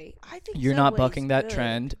Subway. I think you're Subway's not bucking that good.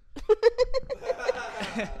 trend.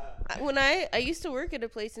 When I used to work at a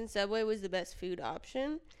place, and Subway was the best food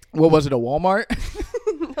option. What was it, a Walmart?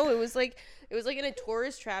 No, it was like in a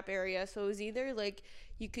tourist trap area. So it was either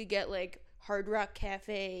you could get Hard Rock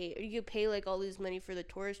Cafe, or you could pay all this money for the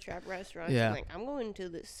tourist trap restaurant. Yeah. I'm going to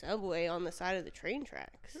the Subway on the side of the train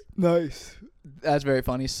tracks. Nice. That's very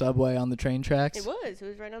funny. Subway on the train tracks. It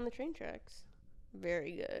was right on the train tracks.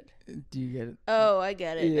 Very good. Do you get it? Oh, I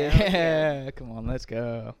get it. Yeah. Now. Come on, let's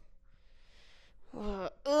go.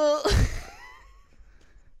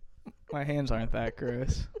 My hands aren't that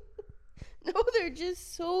gross. No, they're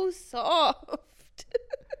just so soft.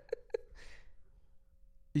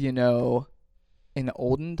 You know, in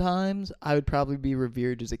olden times, I would probably be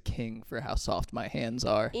revered as a king for how soft my hands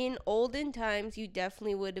are. In olden times, you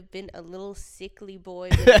definitely would have been a little sickly boy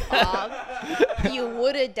with a bob. You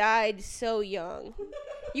would have died so young.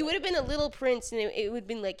 You would have been a little prince, and it would have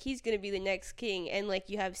been he's going to be the next king. And,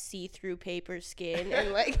 you have see-through paper skin, and,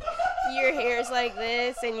 your hair's like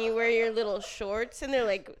this, and you wear your little shorts, and they're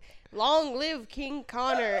like, long live King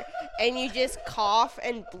Connor. And you just cough,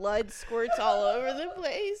 and blood squirts all over the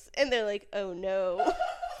place. And they're like, oh, no.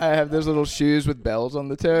 I have those little shoes with bells on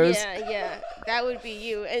the toes. Yeah. That would be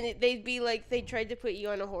you. And they'd be they tried to put you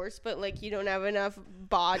on a horse, but, you don't have enough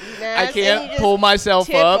body mass. I can't pull myself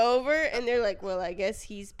up. Tip over, and they're like, well, I guess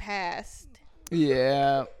he's passed.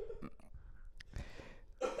 Yeah.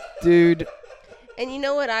 Dude. And you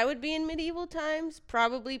know what I would be in medieval times?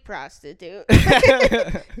 Probably prostitute.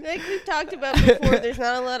 Like we've talked about before, there's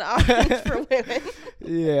not a lot of options for women.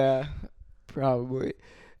 Yeah, probably.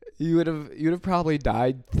 You would have probably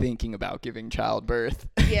died thinking about giving childbirth.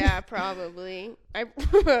 Yeah, probably. I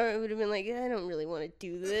would have been like, I don't really want to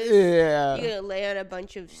do this. Yeah. You gotta lay on a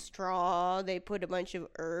bunch of straw. They put a bunch of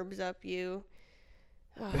herbs up you.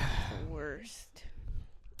 Oh, the worst.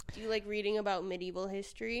 Do you like reading about medieval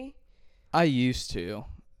history? I used to.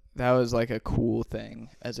 That was a cool thing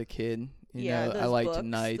as a kid. You know, I liked books,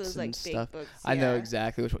 Knights and stuff. Books, I know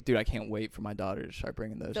exactly which one. Dude, I can't wait for my daughter to start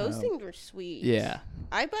bringing those Those home. things were sweet. Yeah.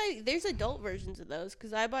 There's adult versions of those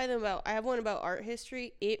because I buy them I have one about art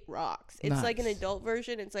history. It rocks. It's Nice. an adult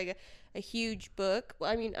version. It's a huge book. Well,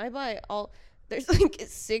 I mean, I buy there's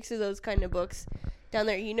 6 of those kind of books. down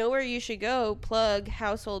there. You know where you should go? Plug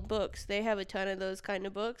Household Books. They have a ton of those kind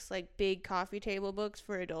of books, like big coffee table books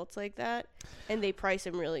for adults like that, and they price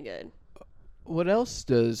them really good. What else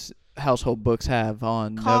does Household Books have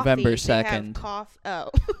on Coffee. November They have 2nd? Oh.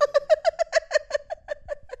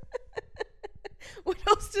 What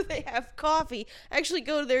else do they have? Coffee. Actually,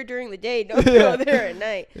 go there during the day. Don't go there at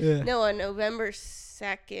night. Yeah. No, on November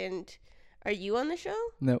 2nd. Are you on the show?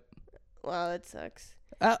 Nope. Wow, that sucks.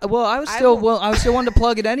 Well, I was still wanting to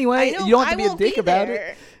plug it anyway. I know, You don't have to I be a dick about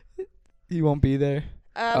there. it. You won't be there.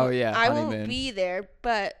 Oh yeah, I honeymoon. won't be there,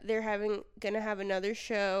 but they're gonna have another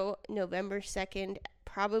show November 2nd,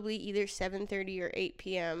 probably either 7:30 or 8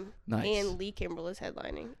 p.m. Nice. And Lee Kimbrell is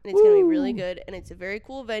headlining, and it's gonna be really good. And it's a very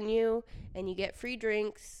cool venue, and you get free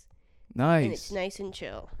drinks. Nice. And it's nice and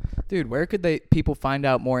chill. Dude, where could people find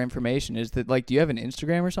out more information? Is that do you have an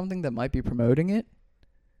Instagram or something that might be promoting it?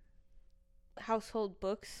 Household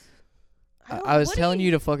Books. I was telling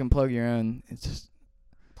you to fucking plug your own. It's just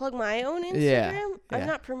plug my own Instagram? Yeah. I'm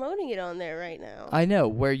not promoting it on there right now. I know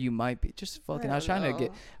where you might be. Just fucking. I was trying to know.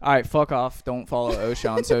 get. All right, fuck off. Don't follow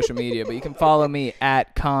OSHA on social media, but you can follow me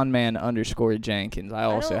at conman_Jenkins. I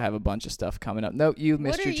also have a bunch of stuff coming up. No, you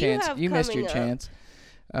missed your chance. You missed your chance.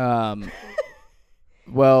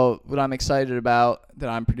 Well, what I'm excited about that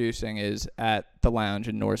I'm producing is at the Lounge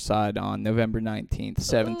in Northside on November 19th,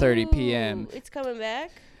 7:30 p.m. It's coming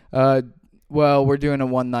back? Well, we're doing a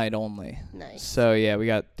one night only. Nice. So, yeah, we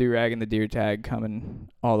got Do-Rag and the Deer Tag coming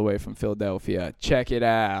all the way from Philadelphia. Check it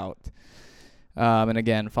out. And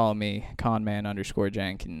again, follow me,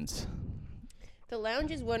 conman_Jenkins. The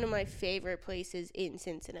Lounge is one of my favorite places in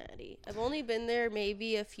Cincinnati. I've only been there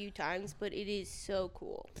maybe a few times, but it is so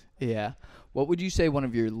cool. Yeah. What would you say one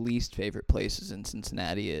of your least favorite places in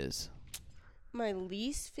Cincinnati is? My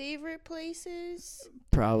least favorite places?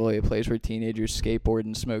 Probably a place where teenagers skateboard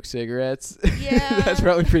and smoke cigarettes. Yeah. That's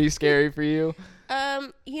probably pretty scary for you.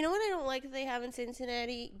 You know what I don't like that they have in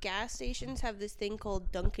Cincinnati? Gas stations have this thing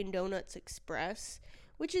called Dunkin' Donuts Express,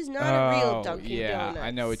 which is not a real Dunkin' Donuts. Yeah,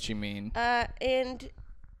 I know what you mean. And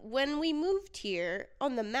when we moved here,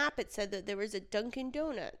 on the map it said that there was a Dunkin'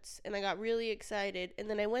 Donuts, and I got really excited. And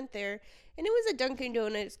then I went there, and it was a Dunkin'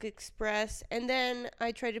 Donuts Express. And then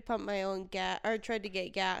I tried to pump my own gas, or tried to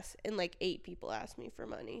get gas, and like 8 people asked me for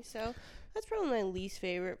money. So that's probably my least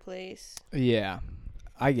favorite place. Yeah,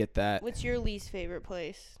 I get that. What's your least favorite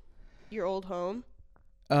place? Your old home?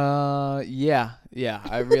 Yeah,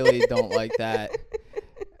 I really don't like that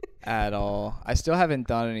at all. I still haven't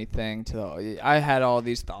done anything I had all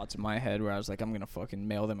these thoughts in my head where I was like, I'm going to fucking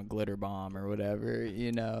mail them a glitter bomb or whatever,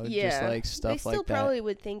 just like stuff like that. They still probably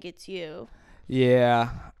would think it's you.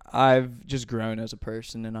 Yeah, I've just grown as a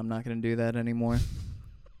person and I'm not going to do that anymore.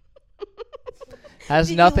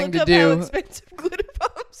 Has nothing to do. How expensive glitter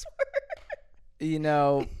bombs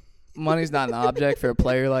were? Money's not an object for a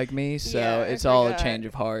player like me, so it's all a change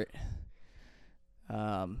of heart.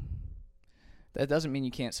 That doesn't mean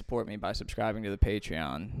you can't support me by subscribing to the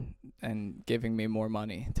Patreon and giving me more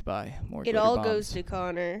money to buy more glitter bombs. It all goes to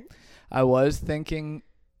Connor. I was thinking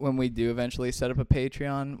when we do eventually set up a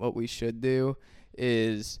Patreon, what we should do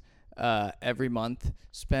is every month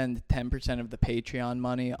spend 10% of the Patreon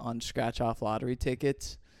money on scratch-off lottery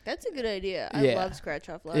tickets. That's a good idea. I love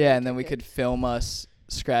scratch-off lottery tickets. Then we could film us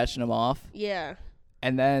scratching them off. Yeah.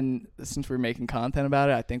 And then, since we're making content about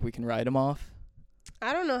it, I think we can write them off.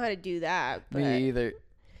 I don't know how to do that. But me either.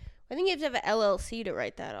 I think you have to have an LLC to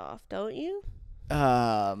write that off, don't you?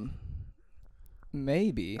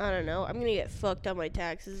 Maybe. I don't know. I'm going to get fucked on my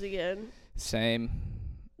taxes again. Same.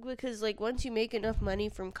 Because, once you make enough money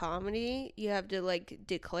from comedy, you have to,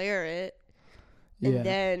 declare it. And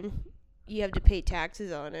then you have to pay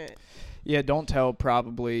taxes on it. Yeah, Don't Tell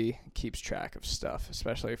probably keeps track of stuff,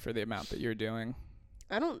 especially for the amount that you're doing.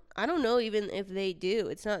 I don't know even if they do.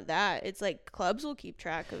 It's not that. It's clubs will keep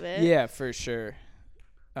track of it. Yeah, for sure.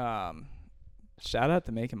 Shout out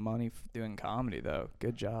to making money doing comedy, though.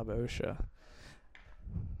 Good job, OSHA.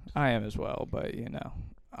 I am as well, but,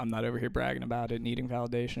 I'm not over here bragging about it, needing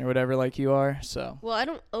validation or whatever like you are, so. Well, I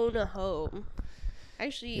don't own a home.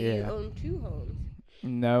 Actually, you own 2 homes.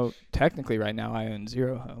 No, technically right now I own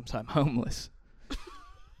 0 homes. I'm homeless.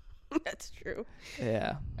 That's true.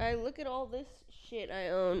 Yeah. I look at all this shit I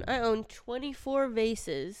own. I own 24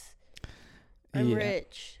 vases. I'm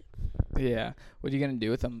rich. Yeah. What are you going to do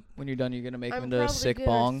with them? When you're done, you're going to make them into a sick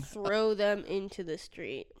bong? I'm probably going to throw them into the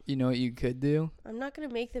street. You know what you could do? I'm not going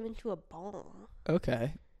to make them into a bong.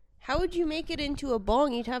 Okay. How would you make it into a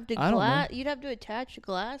bong? You'd have to You'd have to attach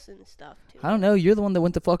glass and stuff to it. I don't know. You're the one that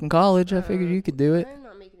went to fucking college. I figured you could do it. I'm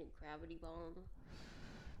not making a gravity bong.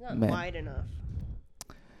 It's not wide enough.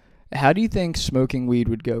 How do you think smoking weed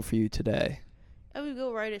would go for you today? I would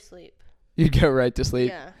go right to sleep. You'd go right to sleep?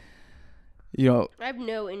 Yeah. You know, I have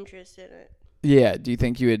no interest in it. yeah. Do you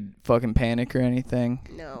think you would fucking panic or anything?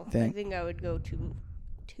 No. I think I would go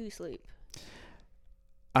to sleep.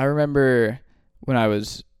 I remember when I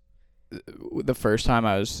was, the first time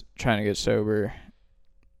I was trying to get sober,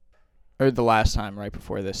 or the last time right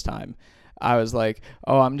before this time, I was like,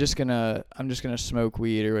 oh, I'm just gonna smoke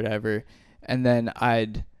weed or whatever. And then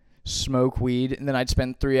I'd smoke weed, and then I'd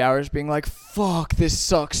spend 3 hours being like, fuck, this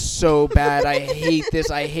sucks so bad. I hate this.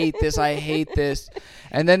 I hate this. I hate this.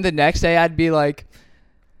 And then the next day I'd be like,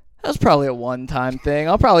 that was probably a one-time thing.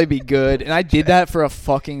 I'll probably be good. And I did that for a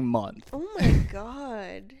fucking month. Oh my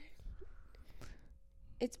god.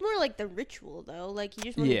 It's more like the ritual, though. Like, you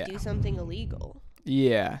just want to do something illegal.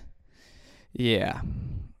 Yeah. Yeah.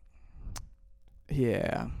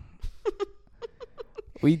 Yeah.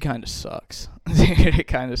 Weed kind of sucks. It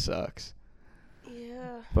kind of sucks.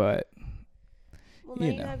 Yeah. But, well, now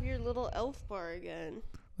you have your little elf bar again.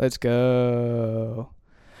 Let's go.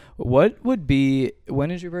 What would be,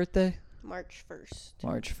 when is your birthday? March 1st.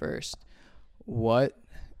 March 1st. What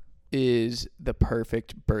is the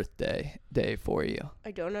perfect birthday day for you?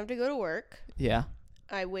 I don't have to go to work. Yeah.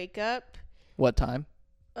 I wake up. What time?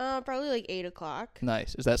 Probably like 8 o'clock.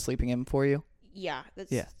 Nice. Is that sleeping in for you? Yeah,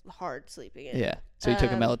 that's hard sleeping in. Yeah. So you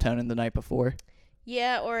took a melatonin the night before?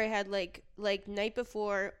 Yeah, or I had like night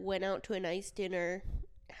before, went out to a nice dinner,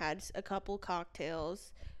 had a couple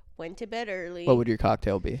cocktails, went to bed early. What would your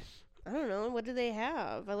cocktail be? I don't know. What do they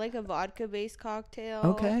have? I like a vodka-based cocktail.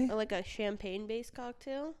 Okay. I like a champagne-based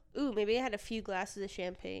cocktail. Ooh, maybe I had a few glasses of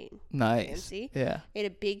champagne. Nice. Fancy. Yeah. I ate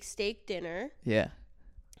a big steak dinner. Yeah.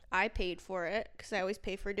 I paid for it because I always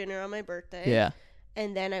pay for dinner on my birthday. Yeah.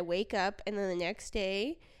 And then I wake up, and then the next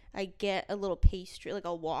day, I get a little pastry, like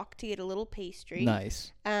I'll walk to get a little pastry.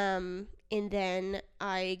 Nice. And then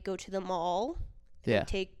I go to the mall. Yeah.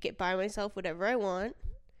 Buy myself whatever I want.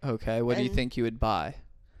 Okay. What do you think you would buy?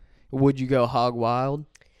 Would you go hog wild?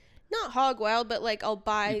 Not hog wild, but like I'll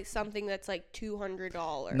buy something that's like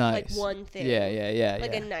 $200. Nice. Like one thing. Yeah.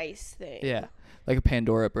 Like a nice thing. Yeah. Like a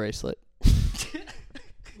Pandora bracelet.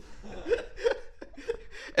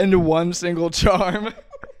 And one single charm.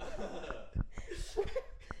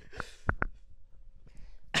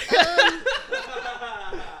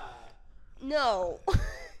 No.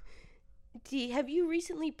 Have you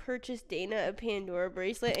recently purchased Dana a Pandora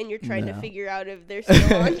bracelet and you're trying to figure out if they're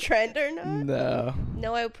still on trend or not? No.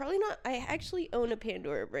 No, I would probably not. I actually own a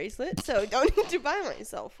Pandora bracelet, so don't need to buy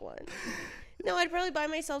myself one. No, I'd probably buy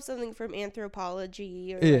myself something from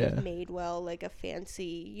Anthropologie or like Madewell, like a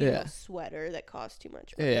fancy sweater that costs too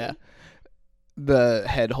much money. Yeah. The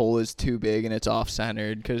head hole is too big and it's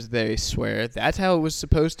off-centered because they swear that's how it was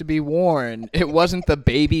supposed to be worn. It wasn't the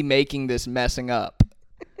baby making this messing up.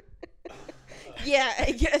 Yeah,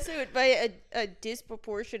 I guess I would buy a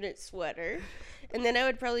disproportionate sweater. And then I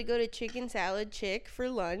would probably go to Chicken Salad Chick for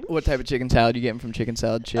lunch. What type of chicken salad you getting from Chicken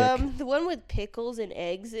Salad Chick? The one with pickles and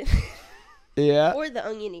eggs in Yeah. Or the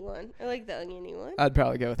oniony one. I like the oniony one. I'd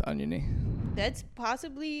probably go with oniony. That's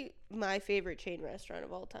possibly my favorite chain restaurant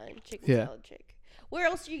of all time, Chicken Salad Chick. Where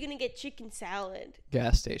else are you going to get chicken salad?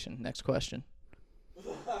 Gas station. Next question.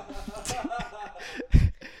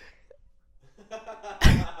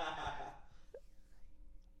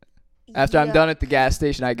 After I'm done at the gas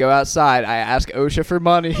station, I go outside. I ask OSHA for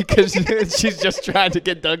money because she's just trying to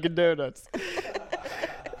get Dunkin' Donuts.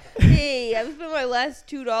 Hey, I've spent my last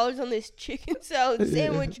 $2 on this chicken salad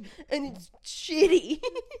sandwich, and it's shitty.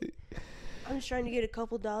 I'm just trying to get a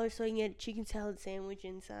couple dollars so I can get a chicken salad sandwich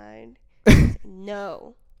inside.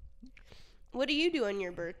 No. What do you do on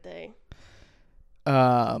your birthday?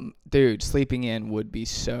 Dude, sleeping in would be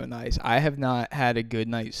so nice. I have not had a good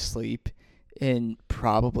night's sleep in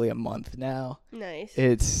probably a month now. Nice.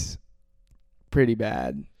 It's pretty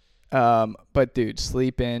bad. But dude,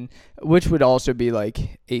 sleep in, which would also be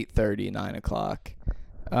like 8:30, 9 o'clock.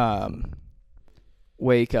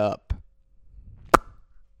 Wake up.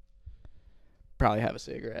 Probably have a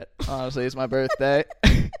cigarette. Honestly, it's my birthday.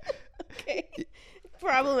 Okay.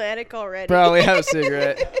 Problematic already. Probably have a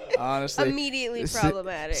cigarette. Honestly. Immediately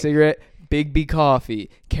problematic. Cigarette, Big B coffee,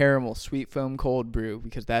 caramel, sweet foam cold brew,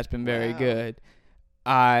 because that's been very good.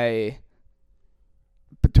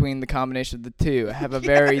 Between the combination of the two, have a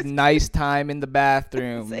very nice time in the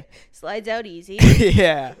bathroom. Slides out easy.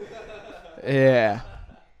 Yeah.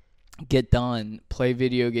 Get done. Play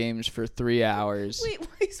video games for 3 hours. Wait,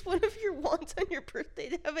 why is one of your wants on your birthday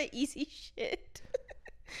to have an easy shit?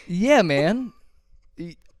 Yeah, man.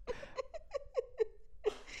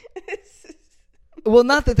 Well,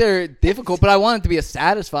 not that they're difficult, but I want it to be a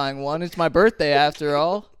satisfying one. It's my birthday after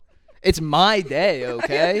all. It's my day,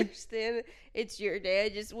 okay? I understand. It's your day. I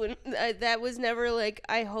just wouldn't. That was never like,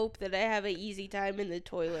 I hope that I have an easy time in the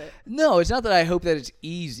toilet. No, it's not that I hope that it's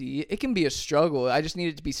easy. It can be a struggle. I just need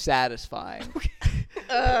it to be satisfying.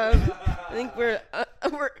 I think we're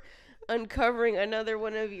uncovering another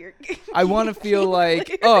one of your. I want to feel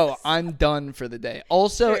like, oh, I'm done for the day.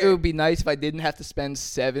 Also, It would be nice if I didn't have to spend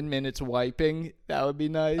 7 minutes wiping. That would be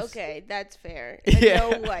nice. Okay, that's fair. Yeah.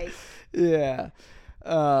 No wipe. Yeah.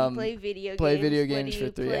 Play video games for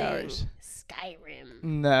 3 hours. Skyrim.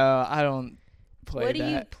 No, I don't play What that.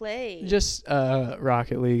 do you play? Just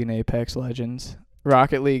Rocket League and Apex Legends.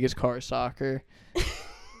 Rocket League is car soccer.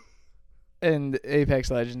 And Apex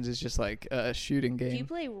Legends is just like a shooting game. Do you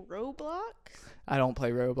play Roblox? I don't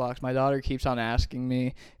play Roblox. My daughter keeps on asking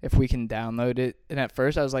me if we can download it. And at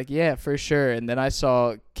first I was like, yeah, for sure. And then I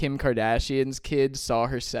saw Kim Kardashian's kid saw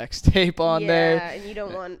her sex tape on there. Yeah, and you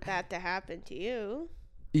don't want that to happen to you.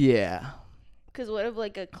 Yeah. Because what if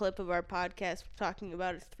like a clip of our podcast talking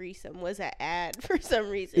about a threesome was an ad for some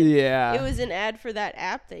reason? Yeah. It was an ad for that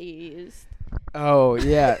app that you used. Oh,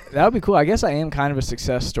 yeah. That would be cool. I guess I am kind of a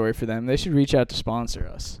success story for them. They should reach out to sponsor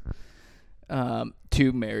us.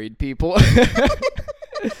 Two married people.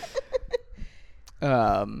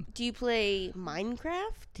 Do you play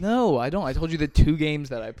Minecraft? No, I don't. I told you the 2 games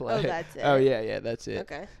that I play. Oh, that's it. Oh, yeah, that's it.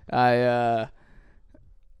 Okay. I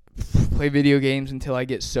play video games until I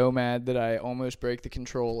get so mad that I almost break the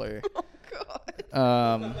controller. Oh,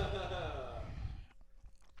 God.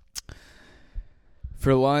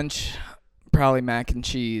 For lunch, probably mac and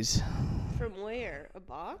cheese. From where? A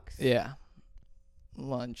box? Yeah.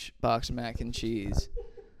 Lunch, box of mac and cheese.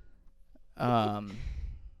 I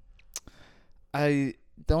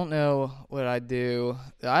don't know what I do.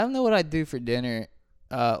 I don't know what I do for dinner.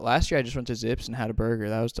 Last year I just went to Zips and had a burger.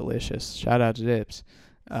 That was delicious. Shout out to Zips.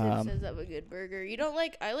 Zips says up a good burger. You don't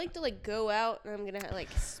like? I like to like go out and I'm gonna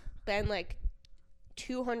spend like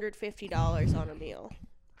 $250 on a meal.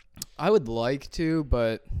 I would like to,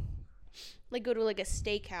 but like go to like a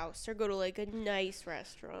steakhouse or go to like a nice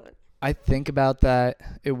restaurant. I think about that.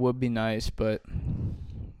 It would be nice, but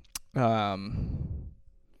can't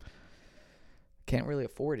really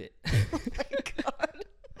afford it. Oh my God.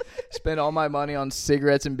 Spent all my money on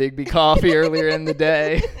cigarettes and Big B coffee earlier in the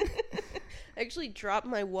day. I actually dropped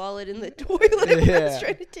my wallet in the toilet when I was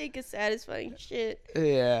trying to take a satisfying shit.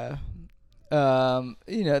 Yeah.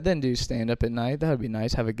 Then do stand up at night. That would be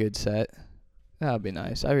nice. Have a good set. That would be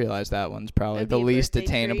nice. I realize that one's probably the least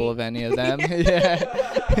attainable of any of them.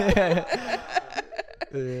 Yeah.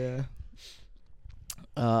 Yeah.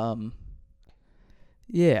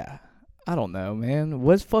 Yeah. I don't know, man.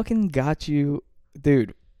 What's fucking got you,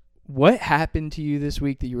 dude? What happened to you this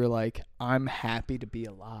week that you were like, I'm happy to be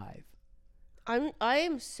alive? I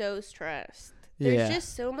am so stressed. There's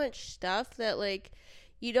just so much stuff that like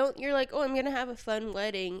you're like, oh, I'm gonna have a fun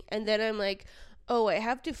wedding, and then I'm like, oh, I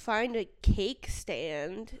have to find a cake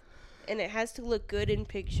stand and it has to look good in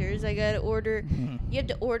pictures. I gotta order you have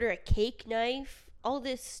to order a cake knife, all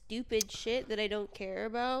this stupid shit that I don't care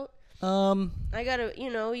about. I gotta,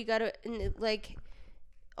 you gotta, like,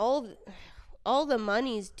 all the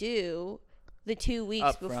money's due the 2 weeks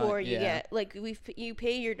up before front, you get, like, you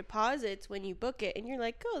pay your deposits when you book it, and you're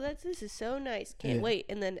like, oh, this is so nice, can't wait,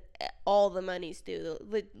 and then all the money's due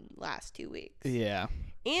the last 2 weeks. Yeah.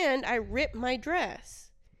 And I ripped my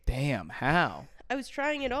dress. Damn, how? I was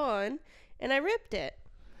trying it on, and I ripped it.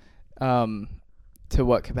 To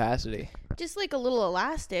what capacity? Just like a little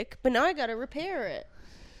elastic, but now I gotta repair it.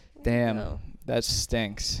 Damn, So, that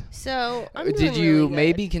stinks. so I'm Did doing you really good.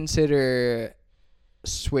 maybe consider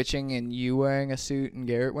switching and you wearing a suit and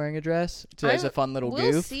Garrett wearing a dress as a fun little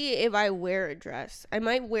We'll goof? see if I wear a dress. I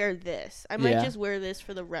might wear this. I might Yeah. just wear this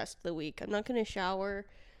for the rest of the week. I'm not gonna shower.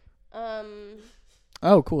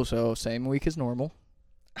 Oh, cool. So same week as normal.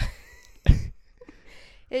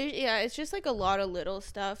 It's just like a lot of little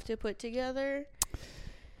stuff to put together.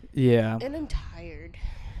 Yeah. And I'm tired.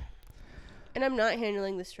 And I'm not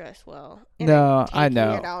handling the stress well. And No, I'm I know.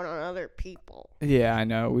 taking it out on other people. Yeah, I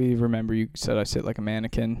know. We remember you said I sit like a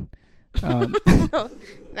mannequin. No,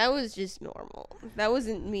 that was just normal. That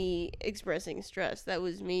wasn't me expressing stress. That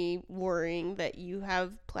was me worrying that you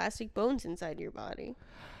have plastic bones inside your body.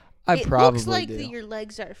 It probably looks like do. your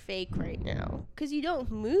legs are fake right now because you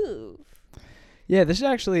don't move. Yeah, this is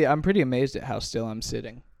actually, I'm pretty amazed at how still I'm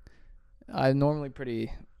sitting. I normally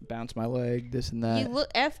pretty bounce my leg, this and that. You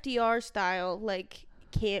look FDR style, like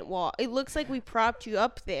can't walk. It looks like we propped you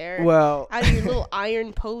up there. Well, out of your little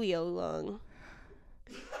iron polio lung.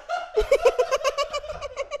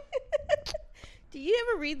 Do Did you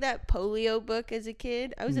ever read that polio book as a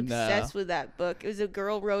kid? I was obsessed with that book. It was a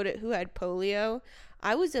girl wrote it who had polio.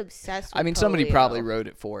 I was obsessed with polio. Somebody probably wrote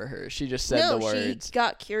it for her. She just said the words. No, she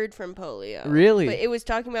got cured from polio. Really? But it was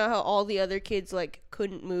talking about how all the other kids, like,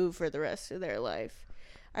 couldn't move for the rest of their life.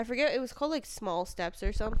 I forget. It was called, like, Small Steps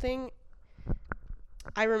or something.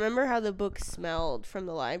 I remember how the book smelled from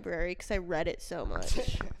the library because I read it so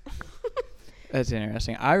much. That's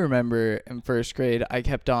interesting. I remember in first grade, I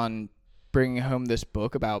kept on bringing home this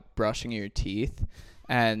book about brushing your teeth,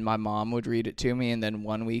 and my mom would read it to me, and then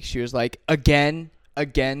one week she was like, again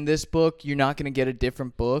this book? You're not going to get a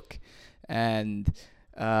different book? And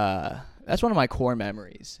that's one of my core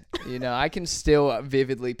memories. I can still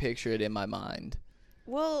vividly picture it in my mind.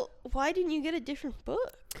 Well, why didn't you get a different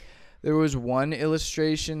book? There was one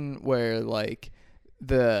illustration where, like,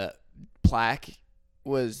 the plaque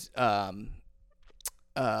was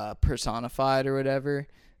personified or whatever,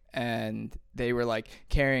 and they were, like,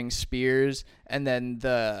 carrying spears, and then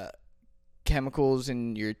the chemicals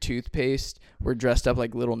in your toothpaste were dressed up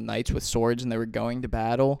like little knights with swords, and they were going to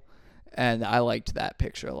battle, and I liked that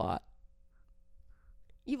picture a lot.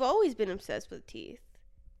 You've always been obsessed with teeth.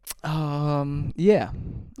 Yeah.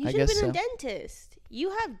 You should have been a dentist. You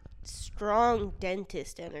have strong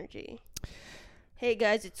dentist energy. Hey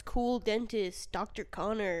guys, it's cool dentist Dr.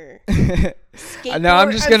 Connor. I'm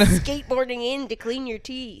skateboarding in to clean your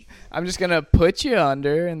teeth. I'm just gonna put you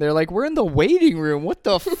under, and they're like, "We're in the waiting room. What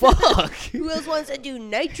the fuck? Who else wants to do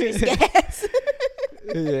nitrous gas?"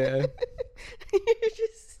 Yeah. You're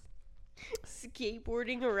just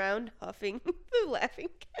skateboarding around, huffing the laughing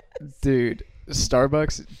gas. Dude,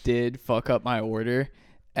 Starbucks did fuck up my order,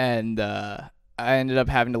 and I ended up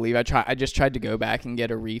having to leave. I just tried to go back and get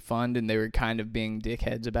a refund, and they were kind of being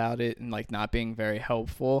dickheads about it and, like, not being very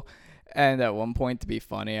helpful. And at one point, to be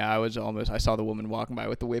funny, I saw the woman walking by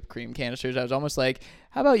with the whipped cream canisters. I was almost like,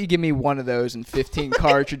 how about you give me one of those and 15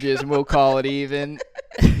 cartridges and we'll call it even?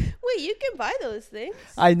 Wait, you can buy those things.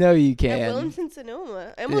 I know you can. At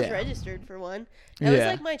Williamson-Sonoma. I almost registered for one. That was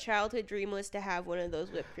like my childhood dream, was to have one of those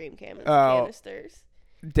whipped cream canisters.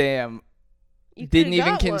 Damn. You didn't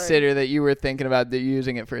even consider that you were thinking about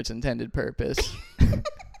using it for its intended purpose.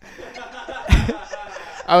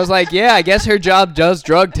 I was like, yeah, I guess her job does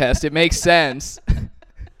drug test. It makes sense.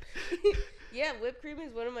 Yeah, whipped cream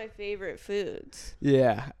is one of my favorite foods.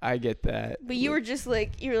 Yeah, I get that. But you were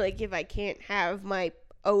like, if I can't have my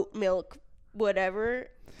oat milk, whatever,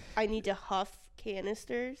 I need to huff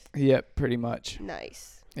canisters. Yep, pretty much.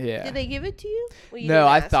 Nice. Yeah. Did they give it to you? Well, no,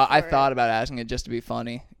 I thought about asking it just to be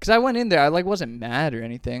funny, because I went in there, I wasn't mad or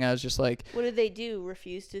anything. I was just like, what did they do?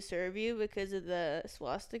 Refuse to serve you because of the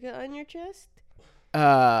swastika on your chest?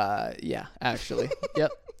 Yeah, actually.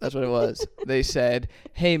 Yep, that's what it was. They said,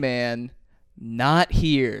 "Hey man, not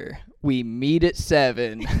here. We meet at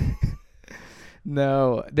 7."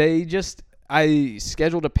 No, I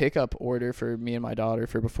scheduled a pickup order for me and my daughter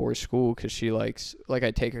for before school, because she likes, like,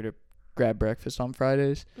 I take her to grab breakfast on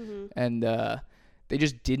Fridays, and they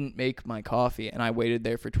just didn't make my coffee, and I waited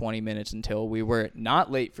there for 20 minutes until we were not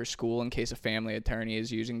late for school, in case a family attorney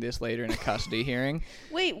is using this later in a custody hearing.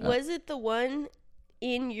 Wait, was it the one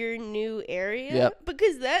in your new area? Yep.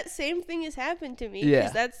 Because that same thing has happened to me. Yeah.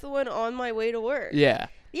 Because that's the one on my way to work. Yeah.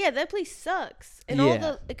 Yeah, that place sucks.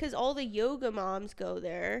 And because all the yoga moms go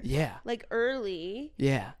there. Yeah. Like, early.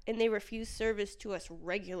 Yeah. And they refuse service to us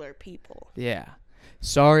regular people. Yeah.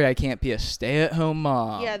 Sorry, I can't be a stay-at-home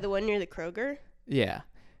mom. Yeah, the one near the Kroger. Yeah.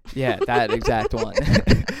 Yeah, that exact one.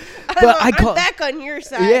 I'm back on your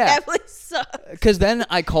side. Yeah. That place sucks. Because then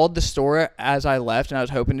I called the store as I left, and I was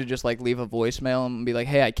hoping to just, like, leave a voicemail and be like,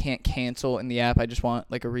 hey, I can't cancel in the app. I just want,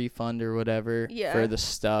 like, a refund or whatever for the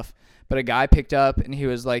stuff. But a guy picked up, and he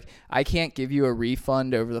was like, I can't give you a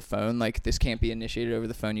refund over the phone. Like, this can't be initiated over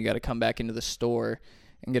the phone. You got to come back into the store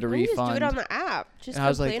and get a refund. Just do it on the app. Just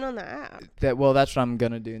complain on the app. That's what I'm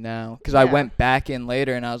going to do now. Because I went back in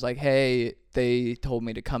later, and I was like, hey, they told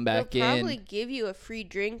me to come back in. They'll probably give you a free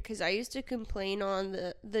drink, because I used to complain on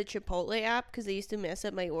the Chipotle app because they used to mess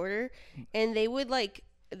up my order. And they would, like,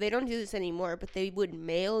 they don't do this anymore, but they would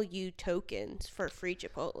mail you tokens for free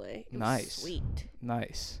Chipotle. It was sweet.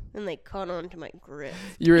 Nice. And they caught on to my grip.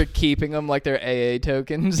 You were keeping them like they're AA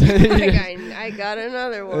tokens? I got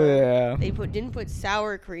another one. Yeah. They didn't put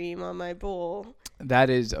sour cream on my bowl. That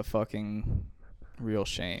is a fucking real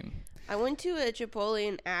shame. I went to a Chipotle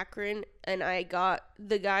in Akron, and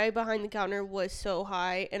the guy behind the counter was so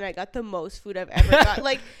high, and I got the most food I've ever got.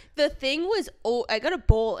 Like, the thing was, I got a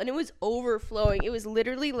bowl, and it was overflowing. It was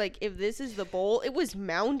literally like, if this is the bowl, it was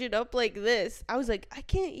mounded up like this. I was like, I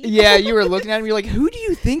can't eat. Yeah, you were looking at him, you're like, who do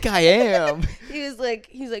you think I am? He's like,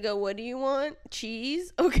 oh, what do you want?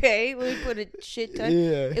 Cheese? Okay, let me put a shit ton.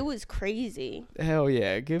 Yeah. It was crazy. Hell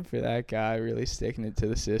yeah, good for that guy, really sticking it to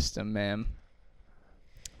the system, man.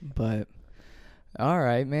 But all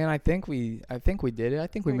right, man. I think we did it. I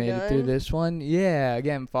think we made it through this one. Yeah.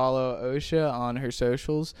 Again, follow Osha on her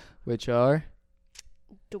socials, which are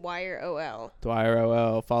Dwyer OL. Dwyer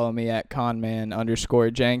OL. Follow me at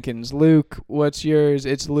conman_Jenkins. Luke, what's yours?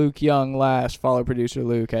 It's Luke Young Laughs. Follow producer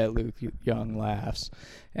Luke at Luke Young Laughs.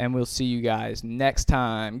 And we'll see you guys next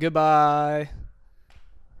time. Goodbye.